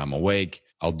right, I'm awake.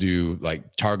 I'll do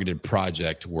like targeted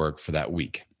project work for that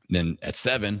week. Then at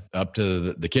 7, up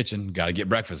to the kitchen, got to get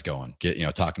breakfast going,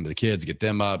 talking to the kids, get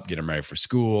them up, get them ready for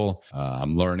school.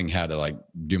 I'm learning how to like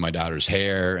do my daughter's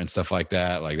hair and stuff like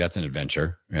that. Like that's an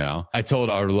adventure, I told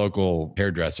our local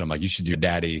hairdresser, I'm like, you should do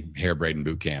daddy hair braiding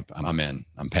boot camp. I'm in,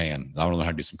 I'm paying. I want to learn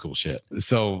how to do some cool shit.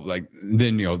 So like,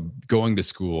 then, going to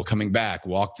school, coming back,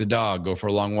 walk the dog, go for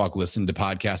a long walk, listen to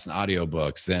podcasts and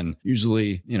audiobooks. Then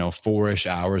usually, 4-ish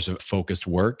hours of focused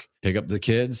work, pick up the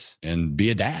kids and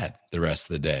be a dad the rest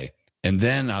of the day. And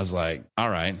then I was like, all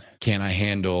right, can I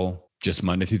handle just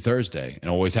Monday through Thursday and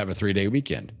always have a 3-day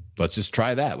weekend? Let's just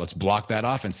try that. Let's block that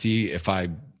off and see if I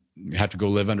have to go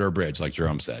live under a bridge, like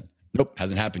Jerome said. Nope,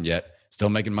 hasn't happened yet. Still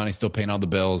making money, still paying all the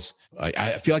bills.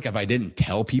 I feel like if I didn't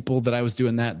tell people that I was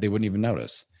doing that, they wouldn't even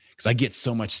notice because I get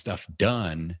so much stuff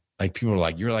done. Like people are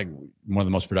like, you're like one of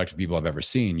the most productive people I've ever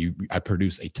seen. I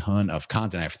produce a ton of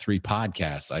content. I have 3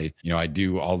 podcasts. I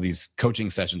do all these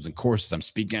coaching sessions and courses. I'm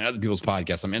speaking at other people's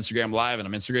podcasts. I'm Instagram Live and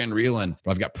I'm Instagram Reeling.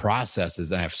 But I've got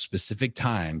processes and I have specific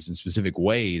times and specific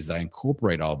ways that I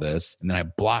incorporate all this. And then I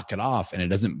block it off and it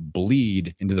doesn't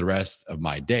bleed into the rest of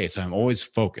my day. So I'm always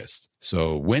focused.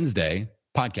 So Wednesday,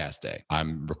 podcast day.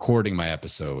 I'm recording my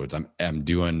episodes. I'm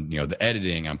doing, the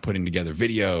editing. I'm putting together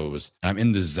videos. I'm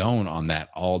in the zone on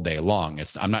that all day long.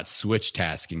 I'm not switch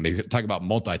tasking. They talk about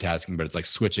multitasking, but it's like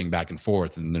switching back and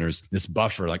forth. And there's this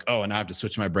buffer like, oh, and I have to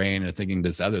switch my brain and thinking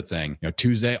this other thing.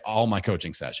 Tuesday, all my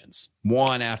coaching sessions,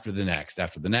 one after the next,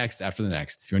 after the next, after the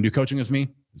next. If you want to do coaching with me,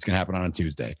 it's going to happen on a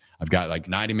Tuesday. I've got like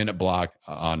 90-minute block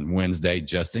on Wednesday,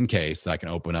 just in case that I can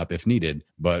open up if needed.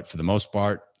 But for the most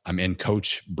part, I'm in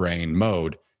coach brain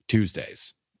mode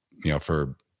Tuesdays,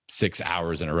 for 6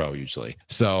 hours in a row usually.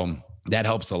 So that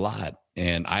helps a lot.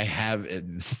 And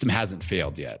the system hasn't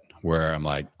failed yet where I'm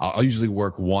like, I'll usually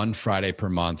work 1 Friday per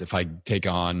month. If I take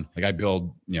on, like I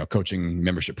build, coaching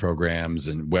membership programs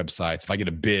and websites. If I get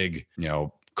a big,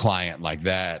 client like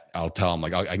that, I'll tell them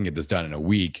like, I can get this done in a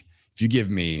week. If you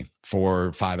give me 4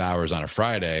 or 5 hours on a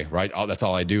Friday, right? That's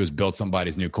all I do is build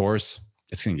somebody's new course.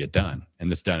 it's going to get done,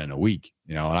 and it's done in a week.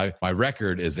 You know, and my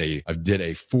record is I did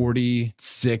a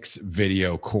 46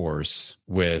 video course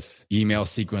with email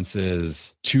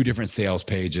sequences, 2 different sales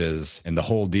pages, and the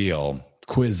whole deal,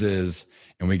 quizzes,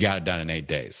 and we got it done in 8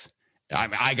 days.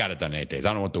 I got it done in 8 days. I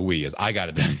don't know what the we is. I got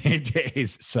it done in 8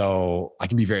 days. So I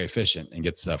can be very efficient and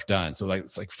get stuff done. So like,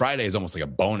 it's like Friday is almost like a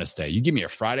bonus day. You give me a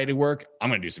Friday to work, I'm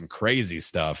going to do some crazy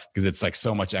stuff because it's like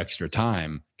so much extra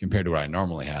time compared to what I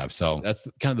normally have. So that's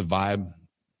kind of the vibe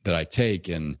that I take.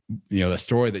 And, you know, the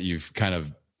story that you've kind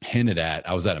of hinted at,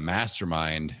 I was at a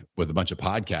mastermind with a bunch of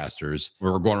podcasters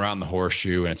where we're going around the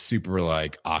horseshoe, and it's super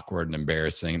like awkward and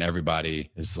embarrassing. And everybody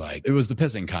is like, it was the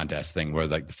pissing contest thing where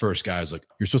like the first guy was like,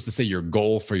 you're supposed to say your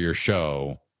goal for your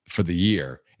show for the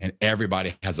year. And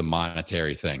everybody has a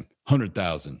monetary thing.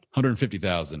 100,000,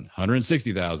 150,000,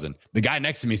 160,000. The guy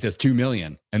next to me says 2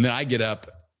 million. And then I get up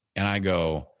and I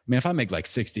go, man, if I make like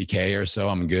 60K or so,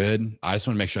 I'm good. I just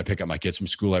want to make sure I pick up my kids from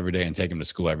school every day and take them to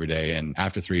school every day. And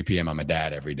after 3 p.m., I'm a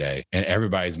dad every day. And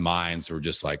everybody's minds were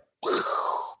just like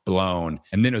blown.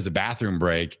 And then it was a bathroom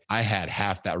break. I had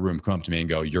half that room come up to me and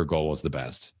go, your goal is the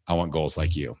best. I want goals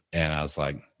like you. And I was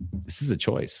like, this is a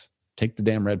choice. Take the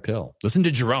damn red pill. Listen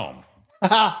to Jerome.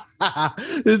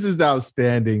 This is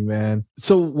outstanding, man.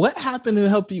 So what happened to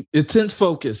help you? Intense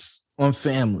focus on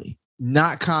family.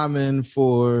 Not common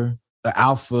for the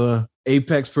alpha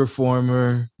apex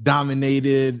performer,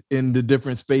 dominated in the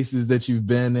different spaces that you've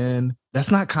been in.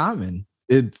 That's not common.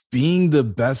 It's being the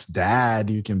best dad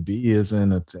you can be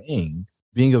isn't a thing.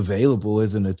 Being available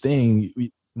isn't a thing.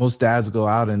 Most dads go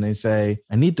out and they say,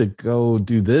 I need to go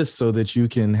do this so that you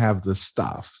can have the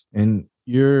stuff. And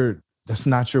that's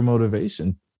not your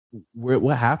motivation.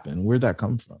 What happened? Where'd that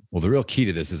come from? Well, the real key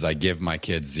to this is I give my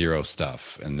kids 0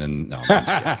 stuff. And then, no,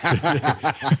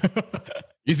 I'm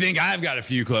you think I've got a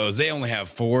few clothes. They only have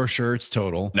 4 shirts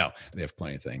total. No, they have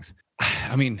plenty of things.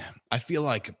 I mean, I feel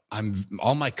like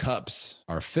all my cups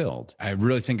are filled. I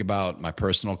really think about my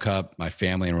personal cup, my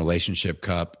family and relationship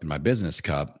cup, and my business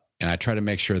cup. And I try to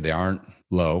make sure they aren't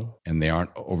low and they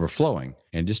aren't overflowing,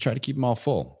 and just try to keep them all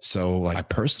full. So like my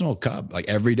personal cup, like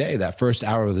every day, that first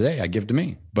hour of the day, I give to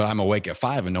me, but I'm awake at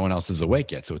 5 and no one else is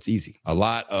awake yet. So it's easy. A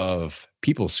lot of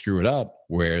people screw it up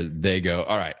where they go,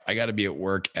 all right, I got to be at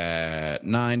work at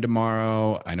 9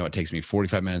 tomorrow. I know it takes me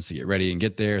 45 minutes to get ready and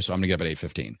get there. So I'm gonna get up at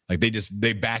 8:15. Like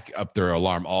they back up their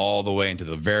alarm all the way into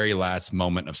the very last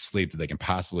moment of sleep that they can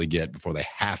possibly get before they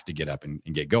have to get up and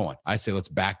get going. I say, let's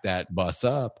back that bus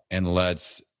up and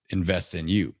let's invest in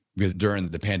you. Because during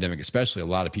the pandemic, especially, a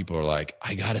lot of people are like,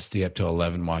 I got to stay up till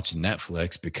 11 watching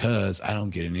Netflix because I don't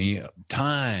get any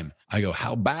time. I go,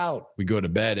 how about we go to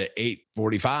bed at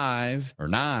 8:45 or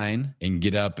 9 and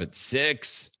get up at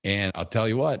 6? And I'll tell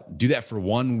you what, do that for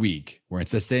 1 week, where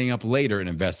instead of staying up later and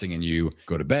investing in you,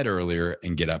 go to bed earlier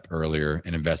and get up earlier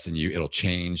and invest in you. It'll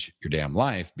change your damn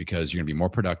life because you're going to be more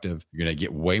productive. You're going to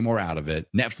get way more out of it.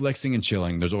 Netflixing and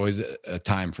chilling, there's always a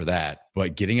time for that.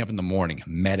 But getting up in the morning,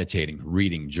 meditating,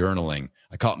 reading, journaling,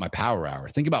 I call it my power hour.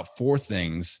 Think about 4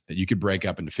 things that you could break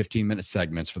up into 15-minute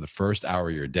segments for the first hour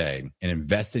of your day and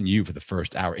invest in you for the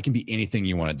first hour. It can be anything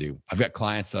you want to do. I've got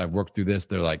clients that I've worked through this.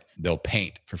 They're like, they'll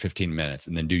paint for 15 minutes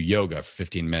and then do yoga for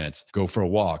 15 minutes, go for a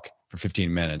walk for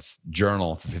 15 minutes,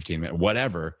 journal for 15 minutes,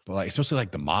 whatever. But like, especially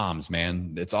like the moms,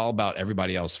 man, it's all about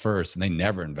everybody else first. And they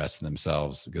never invest in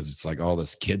themselves because it's like all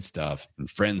this kid stuff and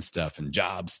friend stuff and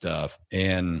job stuff.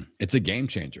 And it's a game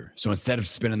changer. So instead of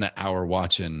spending that hour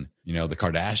watching, you know, the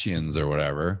Kardashians or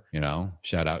whatever, you know,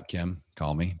 shout out Kim,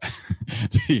 call me.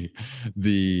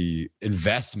 the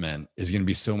investment is going to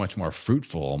be so much more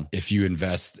fruitful if you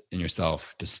invest in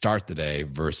yourself to start the day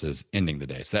versus ending the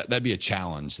day. So that'd be a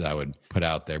challenge that I would put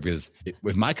out there, because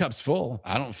with my cup's full,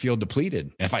 I don't feel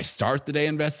depleted. And if I start the day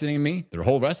investing in me, the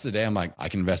whole rest of the day, I'm like, I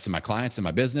can invest in my clients, in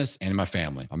my business, and in my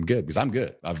family. I'm good because I'm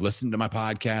good. I've listened to my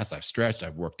podcast. I've stretched.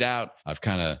 I've worked out. I've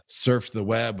kind of surfed the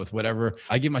web with whatever.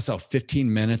 I give myself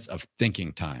 15 minutes of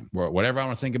thinking time where whatever I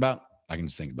want to think about, I can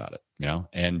just think about it, you know,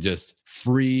 and just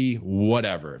free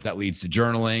whatever. If that leads to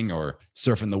journaling or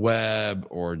surfing the web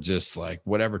or just like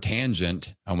whatever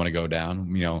tangent I want to go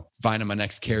down, you know, finding my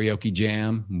next karaoke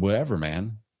jam, whatever,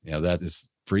 man. You know, that is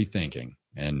free thinking.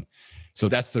 And so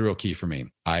that's the real key for me.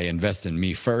 I invest in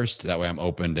me first. That way I'm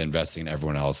open to investing in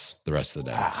everyone else the rest of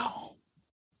the day.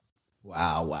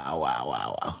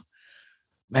 Wow.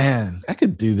 Man, I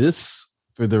could do this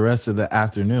for the rest of the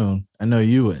afternoon. I know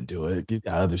you wouldn't do it. You've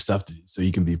got other stuff to do so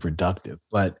you can be productive,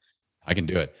 but I can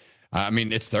do it. I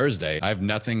mean, it's Thursday. I have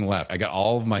nothing left. I got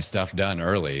all of my stuff done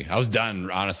early. I was done,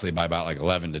 honestly, by about like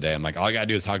 11 today. I'm like, all I got to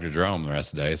do is talk to Jerome the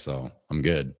rest of the day. So I'm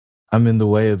good. I'm in the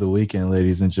way of the weekend,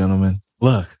 ladies and gentlemen.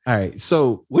 Look, all right.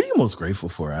 So what are you most grateful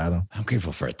for, Adam? I'm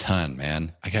grateful for a ton,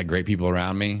 man. I got great people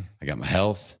around me. I got my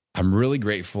health. I'm really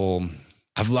grateful.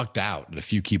 I've lucked out at a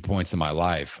few key points in my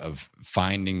life of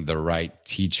finding the right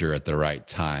teacher at the right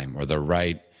time, or the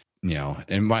right, and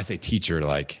when I say teacher,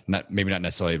 like maybe not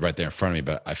necessarily right there in front of me,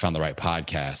 but I found the right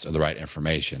podcast or the right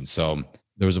information. So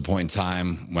there was a point in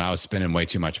time when I was spending way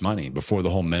too much money before the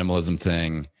whole minimalism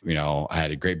thing. I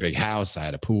had a great big house. I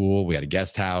had a pool. We had a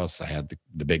guest house. I had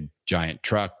the big giant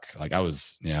truck. Like I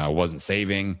wasn't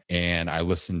saving. And I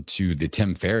listened to the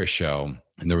Tim Ferriss show.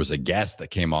 And there was a guest that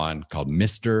came on called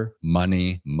Mr.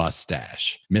 Money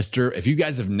Mustache. If you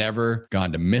guys have never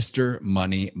gone to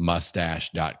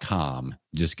MrMoneyMustache.com,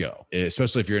 just go.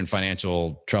 Especially if you're in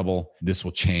financial trouble, this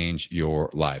will change your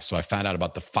life. So I found out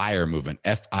about the FIRE movement,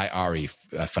 FIRE,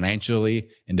 Financially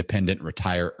Independent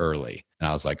Retire Early. And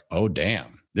I was like, oh,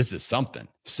 damn. This is something.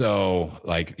 So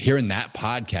like hearing that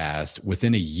podcast,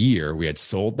 within a year, we had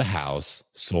sold the house,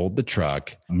 sold the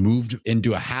truck, moved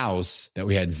into a house that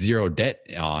we had zero debt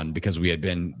on because we had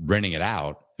been renting it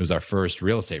out. It was our first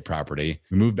real estate property.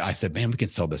 I said, man, we can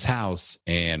sell this house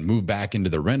and move back into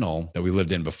the rental that we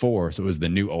lived in before. So it was the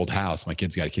new old house. My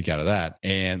kids got a kick out of that.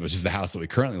 And which is the house that we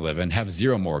currently live in, have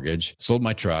zero mortgage, sold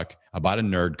my truck. I bought a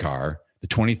nerd car, the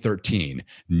 2013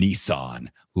 Nissan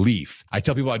Leaf. I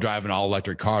tell people I drive an all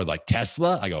electric car like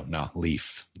Tesla. I go, no,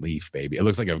 Leaf, baby. It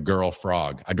looks like a girl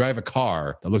frog. I drive a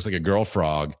car that looks like a girl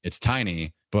frog. It's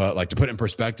tiny, but like to put it in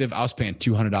perspective, I was paying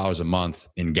 $200 a month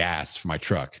in gas for my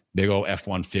truck. Big old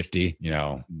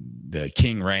F-150, the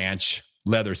King Ranch,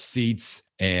 leather seats,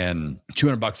 and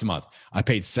 $200 a month. I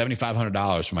paid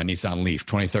 $7,500 for my Nissan Leaf,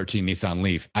 2013 Nissan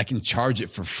Leaf. I can charge it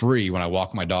for free when I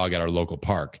walk my dog at our local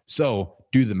park. So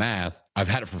do the math. I've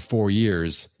had it for 4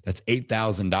 years. That's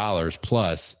 $8,000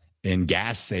 plus in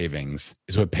gas savings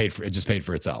is what just paid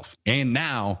for itself. And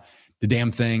now the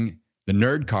damn thing, the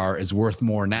nerd car is worth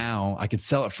more now. I could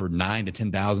sell it for $9,000 to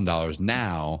 $10,000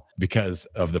 now because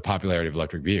of the popularity of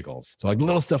electric vehicles. So like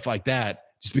little stuff like that,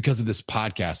 just because of this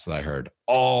podcast that I heard,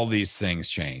 all these things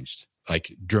changed,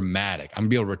 like dramatic. I'm gonna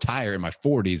be able to retire in my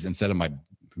 40s instead of my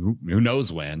who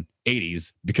knows when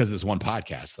 80s because of this one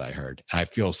podcast that I heard. I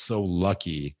feel so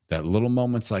lucky that little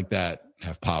moments like that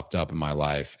have popped up in my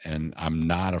life, and I'm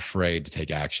not afraid to take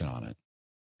action on it.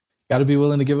 Got to be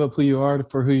willing to give up who you are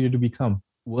for who you're to become.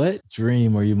 What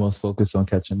dream are you most focused on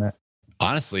catching that?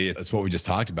 Honestly, that's what we just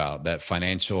talked about, that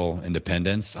financial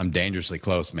independence. I'm dangerously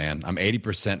close, man. I'm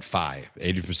 80%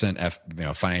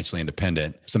 financially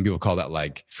independent. Some people call that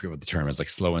like, I forget what the term is, like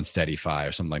slow and steady FI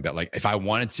or something like that. Like if I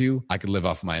wanted to, I could live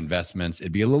off my investments.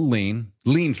 It'd be a little lean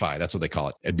FI. That's what they call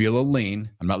it. It'd be a little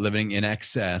lean. I'm not living in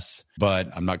excess, but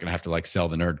I'm not going to have to like sell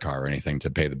the nerd car or anything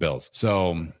to pay the bills.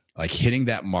 So like hitting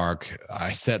that mark,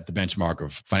 I set the benchmark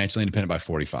of financially independent by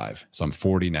 45. So I'm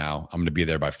 40 now. I'm going to be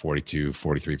there by 42,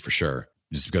 43 for sure,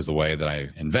 just because of the way that I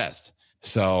invest.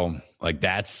 So like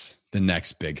that's the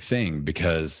next big thing,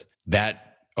 because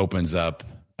that opens up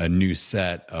a new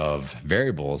set of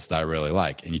variables that I really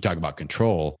like. And you talk about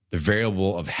control, the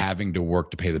variable of having to work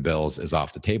to pay the bills is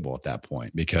off the table at that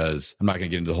point, because I'm not going to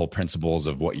get into the whole principles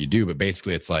of what you do, but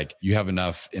basically it's like you have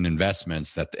enough in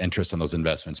investments that the interest on those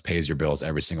investments pays your bills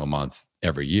every single month,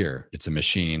 every year. It's a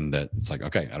machine that it's like,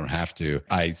 okay, I don't have to.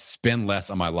 I spend less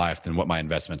on my life than what my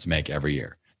investments make every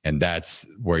year. And that's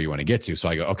where you want to get to. So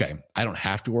I go, okay, I don't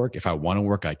have to work. If I want to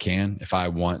work, I can. If I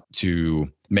want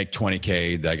to make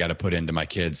 $20K that I got to put into my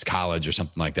kids' college or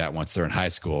something like that once they're in high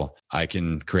school, I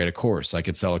can create a course. I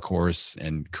could sell a course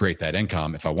and create that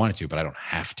income if I wanted to, but I don't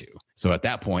have to. So at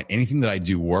that point, anything that I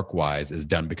do work-wise is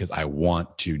done because I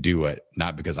want to do it,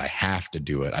 not because I have to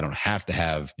do it. I don't have to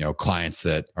have, clients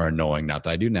that are annoying. Not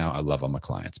that I do now. I love all my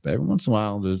clients, but every once in a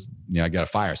while, there's, I got to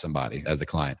fire somebody as a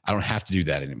client. I don't have to do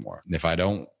that anymore. If I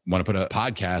don't want to put a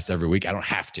podcast every week, I don't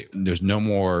have to. There's no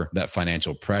more that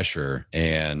financial pressure.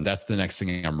 And that's the next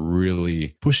thing I'm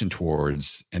really pushing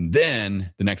towards. And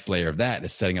then the next layer of that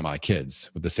is setting up my kids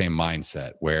with the same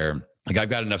mindset where like I've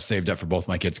got enough saved up for both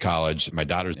my kids' college. My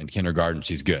daughter's in kindergarten.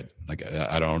 She's good. Like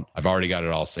I've already got it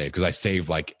all saved because I save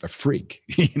like a freak,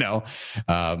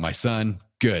 my son,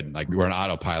 good. Like we're on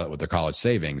autopilot with their college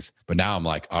savings. But now I'm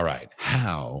like, all right,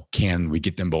 how can we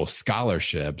get them both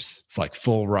scholarships, like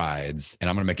full rides? And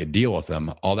I'm going to make a deal with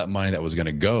them. All that money that was going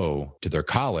to go to their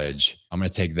college, I'm going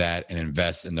to take that and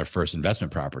invest in their first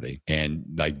investment property and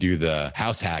like do the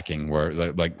house hacking where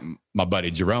like my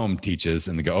buddy Jerome teaches,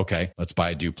 and they go, okay, let's buy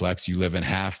a duplex. You live in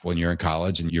half when you're in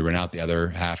college and you rent out the other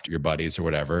half to your buddies or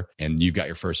whatever. And you've got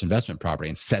your first investment property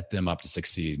and set them up to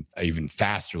succeed at even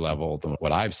faster level than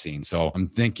what I've seen. So I'm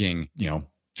thinking,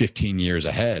 15 years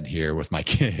ahead here with my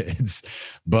kids.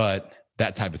 But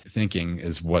that type of thinking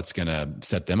is what's going to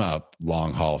set them up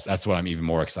long hauls. That's what I'm even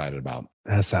more excited about.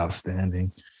 That's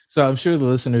outstanding. So I'm sure the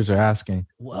listeners are asking,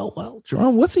 well,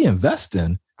 Jerome, what's he invest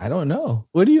in? I don't know.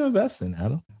 What do you invest in,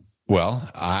 Adam? Well,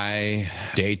 I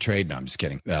day trade. No, I'm just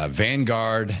kidding.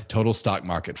 Vanguard Total Stock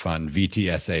Market Fund,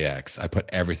 VTSAX. I put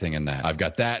everything in that. I've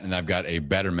got that, and I've got a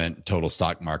Betterment Total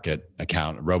Stock Market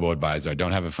account, robo-advisor. I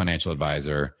don't have a financial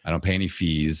advisor. I don't pay any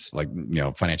fees, like,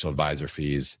 financial advisor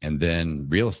fees. And then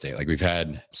real estate. Like, we've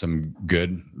had some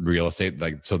good real estate.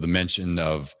 Like, so the mention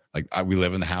of, we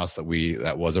live in the house that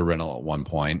was a rental at one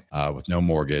point with no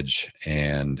mortgage,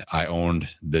 and I owned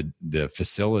the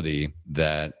facility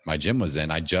that my gym was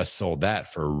in. I just sold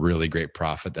that for a really great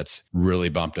profit. That's really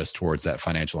bumped us towards that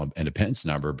financial independence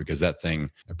number because that thing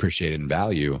appreciated in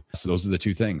value. So those are the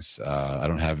two things. I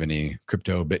don't have any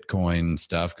crypto Bitcoin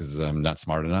stuff because I'm not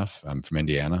smart enough. I'm from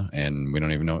Indiana, and we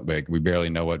don't even know. We barely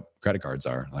know what credit cards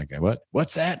are. Like,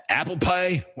 what's that? Apple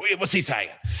Pay? What's he saying?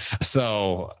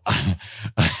 So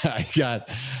I got,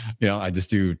 I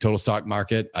just do total stock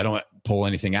market. I don't pull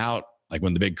anything out. Like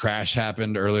when the big crash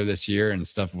happened earlier this year and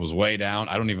stuff was way down,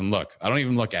 I don't even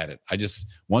look at it. I just,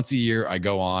 once a year I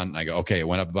go on and I go, okay, it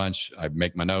went up a bunch. I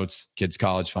make my notes. Kids'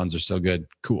 college funds are still good.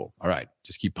 Cool. All right.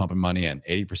 Just keep pumping money in.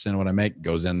 80% of what I make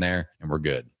goes in there and we're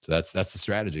good. So that's the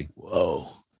strategy. Whoa.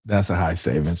 That's a high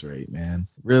savings rate, man.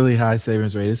 Really high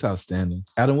savings rate. It's outstanding.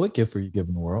 Adam, what gift are you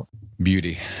giving the world?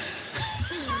 Beauty.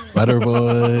 Butter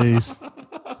boys.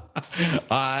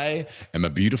 I am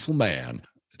a beautiful man.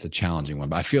 It's a challenging one,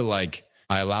 but I feel like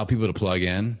I allow people to plug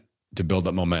in to build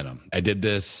up momentum. I did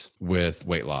this with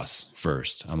weight loss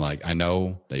first. I'm like, I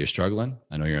know that you're struggling.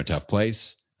 I know you're in a tough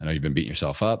place. I know you've been beating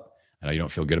yourself up. I know you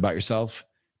don't feel good about yourself,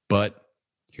 but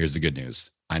here's the good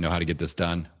news. I know how to get this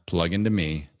done. Plug into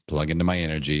me. Plug into my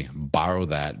energy, borrow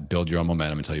that, build your own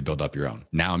momentum until you build up your own.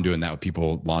 Now I'm doing that with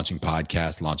people launching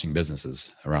podcasts, launching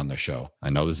businesses around their show. I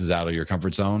know this is out of your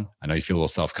comfort zone. I know you feel a little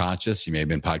self-conscious. You may have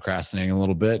been procrastinating a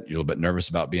little bit. You're a little bit nervous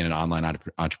about being an online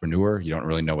entrepreneur. You don't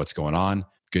really know what's going on.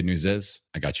 Good news is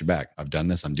I got your back. I've done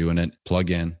this. I'm doing it. Plug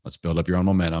in. Let's build up your own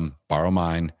momentum. Borrow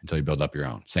mine until you build up your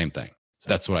own. Same thing. So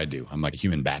that's what I do. I'm like a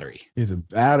human battery. He's a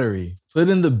battery.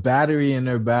 Putting the battery in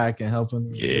their back and helping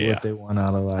them get what they want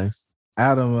out of life.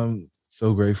 Adam, I'm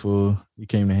so grateful you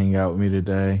came to hang out with me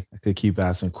today. I could keep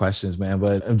asking questions, man,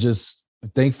 but I'm just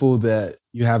thankful that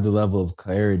you have the level of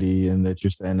clarity and that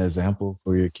you're setting an example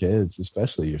for your kids,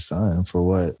 especially your son, for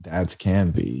what dads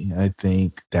can be. I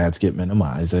think dads get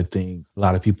minimized. I think a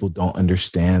lot of people don't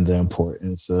understand the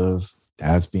importance of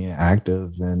dads being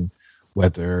active, and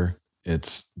whether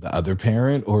it's the other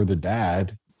parent or the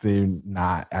dad, they're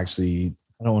not actually,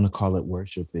 I don't want to call it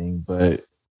worshiping, but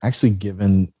actually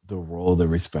given the role, the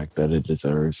respect that it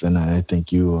deserves. And I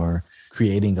think you are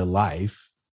creating a life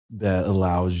that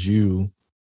allows you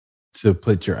to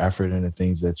put your effort into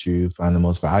things that you find the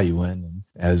most value in. And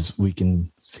as we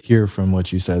can hear from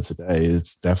what you said today,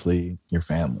 it's definitely your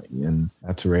family, and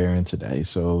that's rare in today.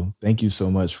 So thank you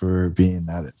so much for being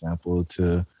that example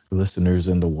to listeners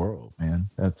in the world, man.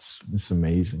 It's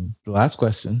amazing. The last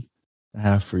question I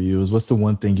have for you is, what's the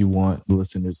one thing you want the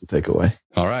listeners to take away?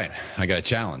 All right. I got a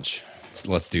challenge. So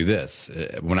let's do this.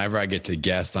 Whenever I get to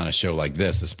guest on a show like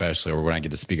this, especially, or when I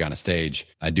get to speak on a stage,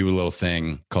 I do a little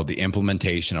thing called the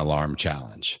Implementation Alarm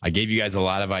Challenge. I gave you guys a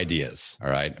lot of ideas. All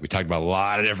right. We talked about a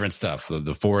lot of different stuff,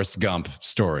 the Forrest Gump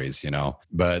stories,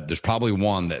 but there's probably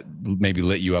one that maybe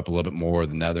lit you up a little bit more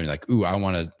than the other. And you're like, ooh, I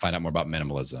want to find out more about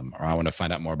minimalism, or I want to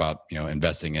find out more about,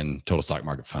 investing in total stock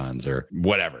market funds or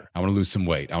whatever. I want to lose some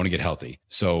weight. I want to get healthy.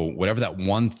 So whatever that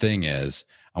one thing is,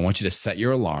 I want you to set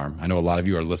your alarm. I know a lot of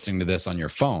you are listening to this on your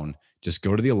phone. Just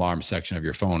go to the alarm section of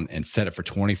your phone and set it for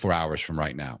 24 hours from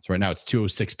right now. So right now it's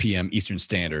 2:06 p.m. Eastern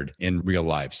Standard in real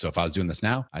life. So if I was doing this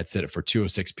now, I'd set it for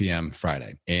 2:06 p.m.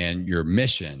 Friday. And your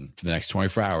mission for the next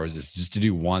 24 hours is just to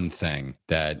do one thing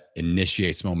that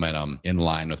initiates momentum in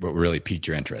line with what really piqued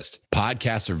your interest.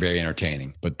 Podcasts are very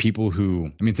entertaining, but people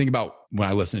who, think about when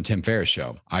I listened to Tim Ferriss'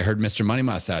 show, I heard Mr. Money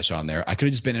Mustache on there. I could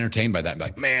have just been entertained by that and be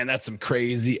like, man, that's some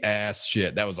crazy ass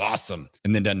shit. That was awesome.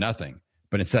 And then done nothing.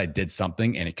 But instead I did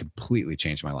something and it completely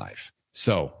changed my life.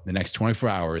 So the next 24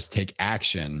 hours, take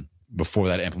action before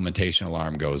that implementation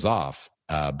alarm goes off.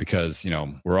 Because,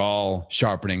 we're all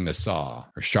sharpening the saw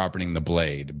or sharpening the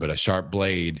blade, but a sharp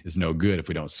blade is no good if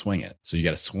we don't swing it. So you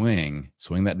got to swing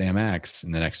that damn axe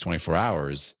in the next 24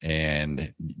 hours.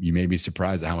 And you may be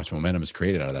surprised at how much momentum is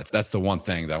created out of that. So that's the one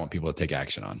thing that I want people to take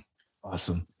action on.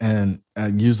 Awesome. And I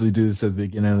usually do this at the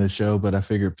beginning of the show, but I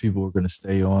figured people were going to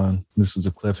stay on. This was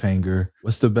a cliffhanger.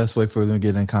 What's the best way for them to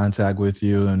get in contact with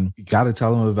you? And you got to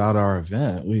tell them about our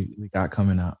event we got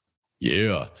coming up.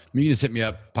 Yeah. You can just hit me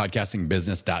up,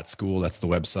 podcastingbusiness.school. That's the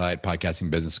website,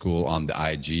 Podcasting Business School on the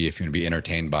IG. If you want to be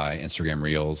entertained by Instagram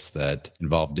reels that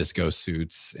involve disco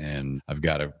suits. And I've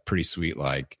got a pretty sweet,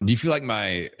 do you feel like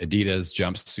my Adidas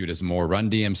jumpsuit is more Run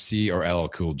DMC or LL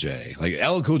Cool J? Like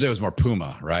LL Cool J was more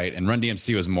Puma, right? And Run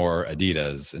DMC was more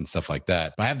Adidas and stuff like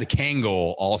that. But I have the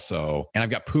Kangol also, and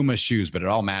I've got Puma shoes, but it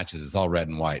all matches. It's all red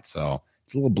and white. So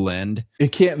it's a little blend.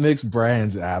 It can't mix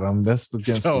brands, Adam. That's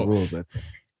against the rules, I think.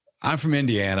 I'm from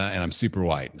Indiana and I'm super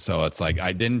white. So it's like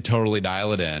I didn't totally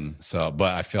dial it in.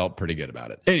 But I felt pretty good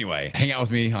about it. Anyway, hang out with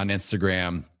me on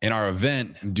Instagram. In our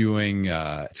event, I'm doing,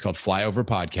 it's called Flyover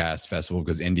Podcast Festival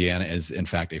because Indiana is, in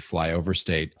fact, a flyover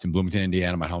state. It's in Bloomington,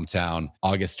 Indiana, my hometown,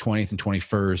 August 20th and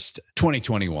 21st,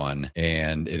 2021.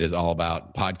 And it is all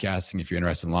about podcasting. If you're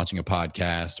interested in launching a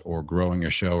podcast or growing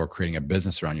your show or creating a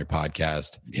business around your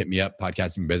podcast, hit me up,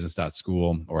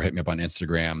 podcastingbusiness.school, or hit me up on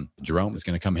Instagram. Jerome is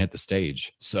going to come and hit the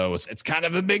stage. So it's kind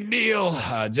of a big deal.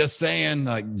 Just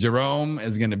saying, Jerome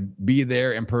is going to be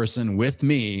there in person with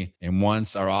me. And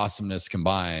once our awesomeness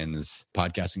combines,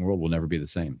 podcasting world will never be the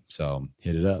same. So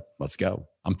hit it up. Let's go.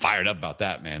 I'm fired up about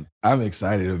that, man. I'm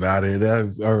excited about it.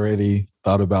 I've already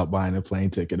thought about buying a plane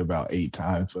ticket about 8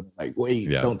 times, but wait,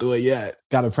 don't do it yet.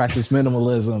 Got to practice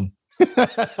minimalism.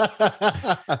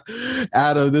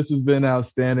 Adam, this has been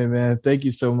outstanding, man. Thank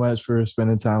you so much for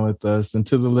spending time with us. And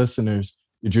to the listeners,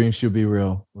 your dreams should be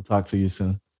real. We'll talk to you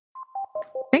soon.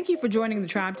 Thank you for joining the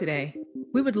tribe today.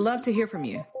 We would love to hear from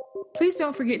you. Please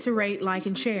don't forget to rate, like,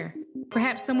 and share.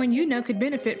 Perhaps someone you know could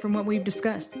benefit from what we've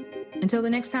discussed. Until the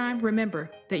next time, remember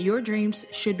that your dreams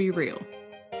should be real.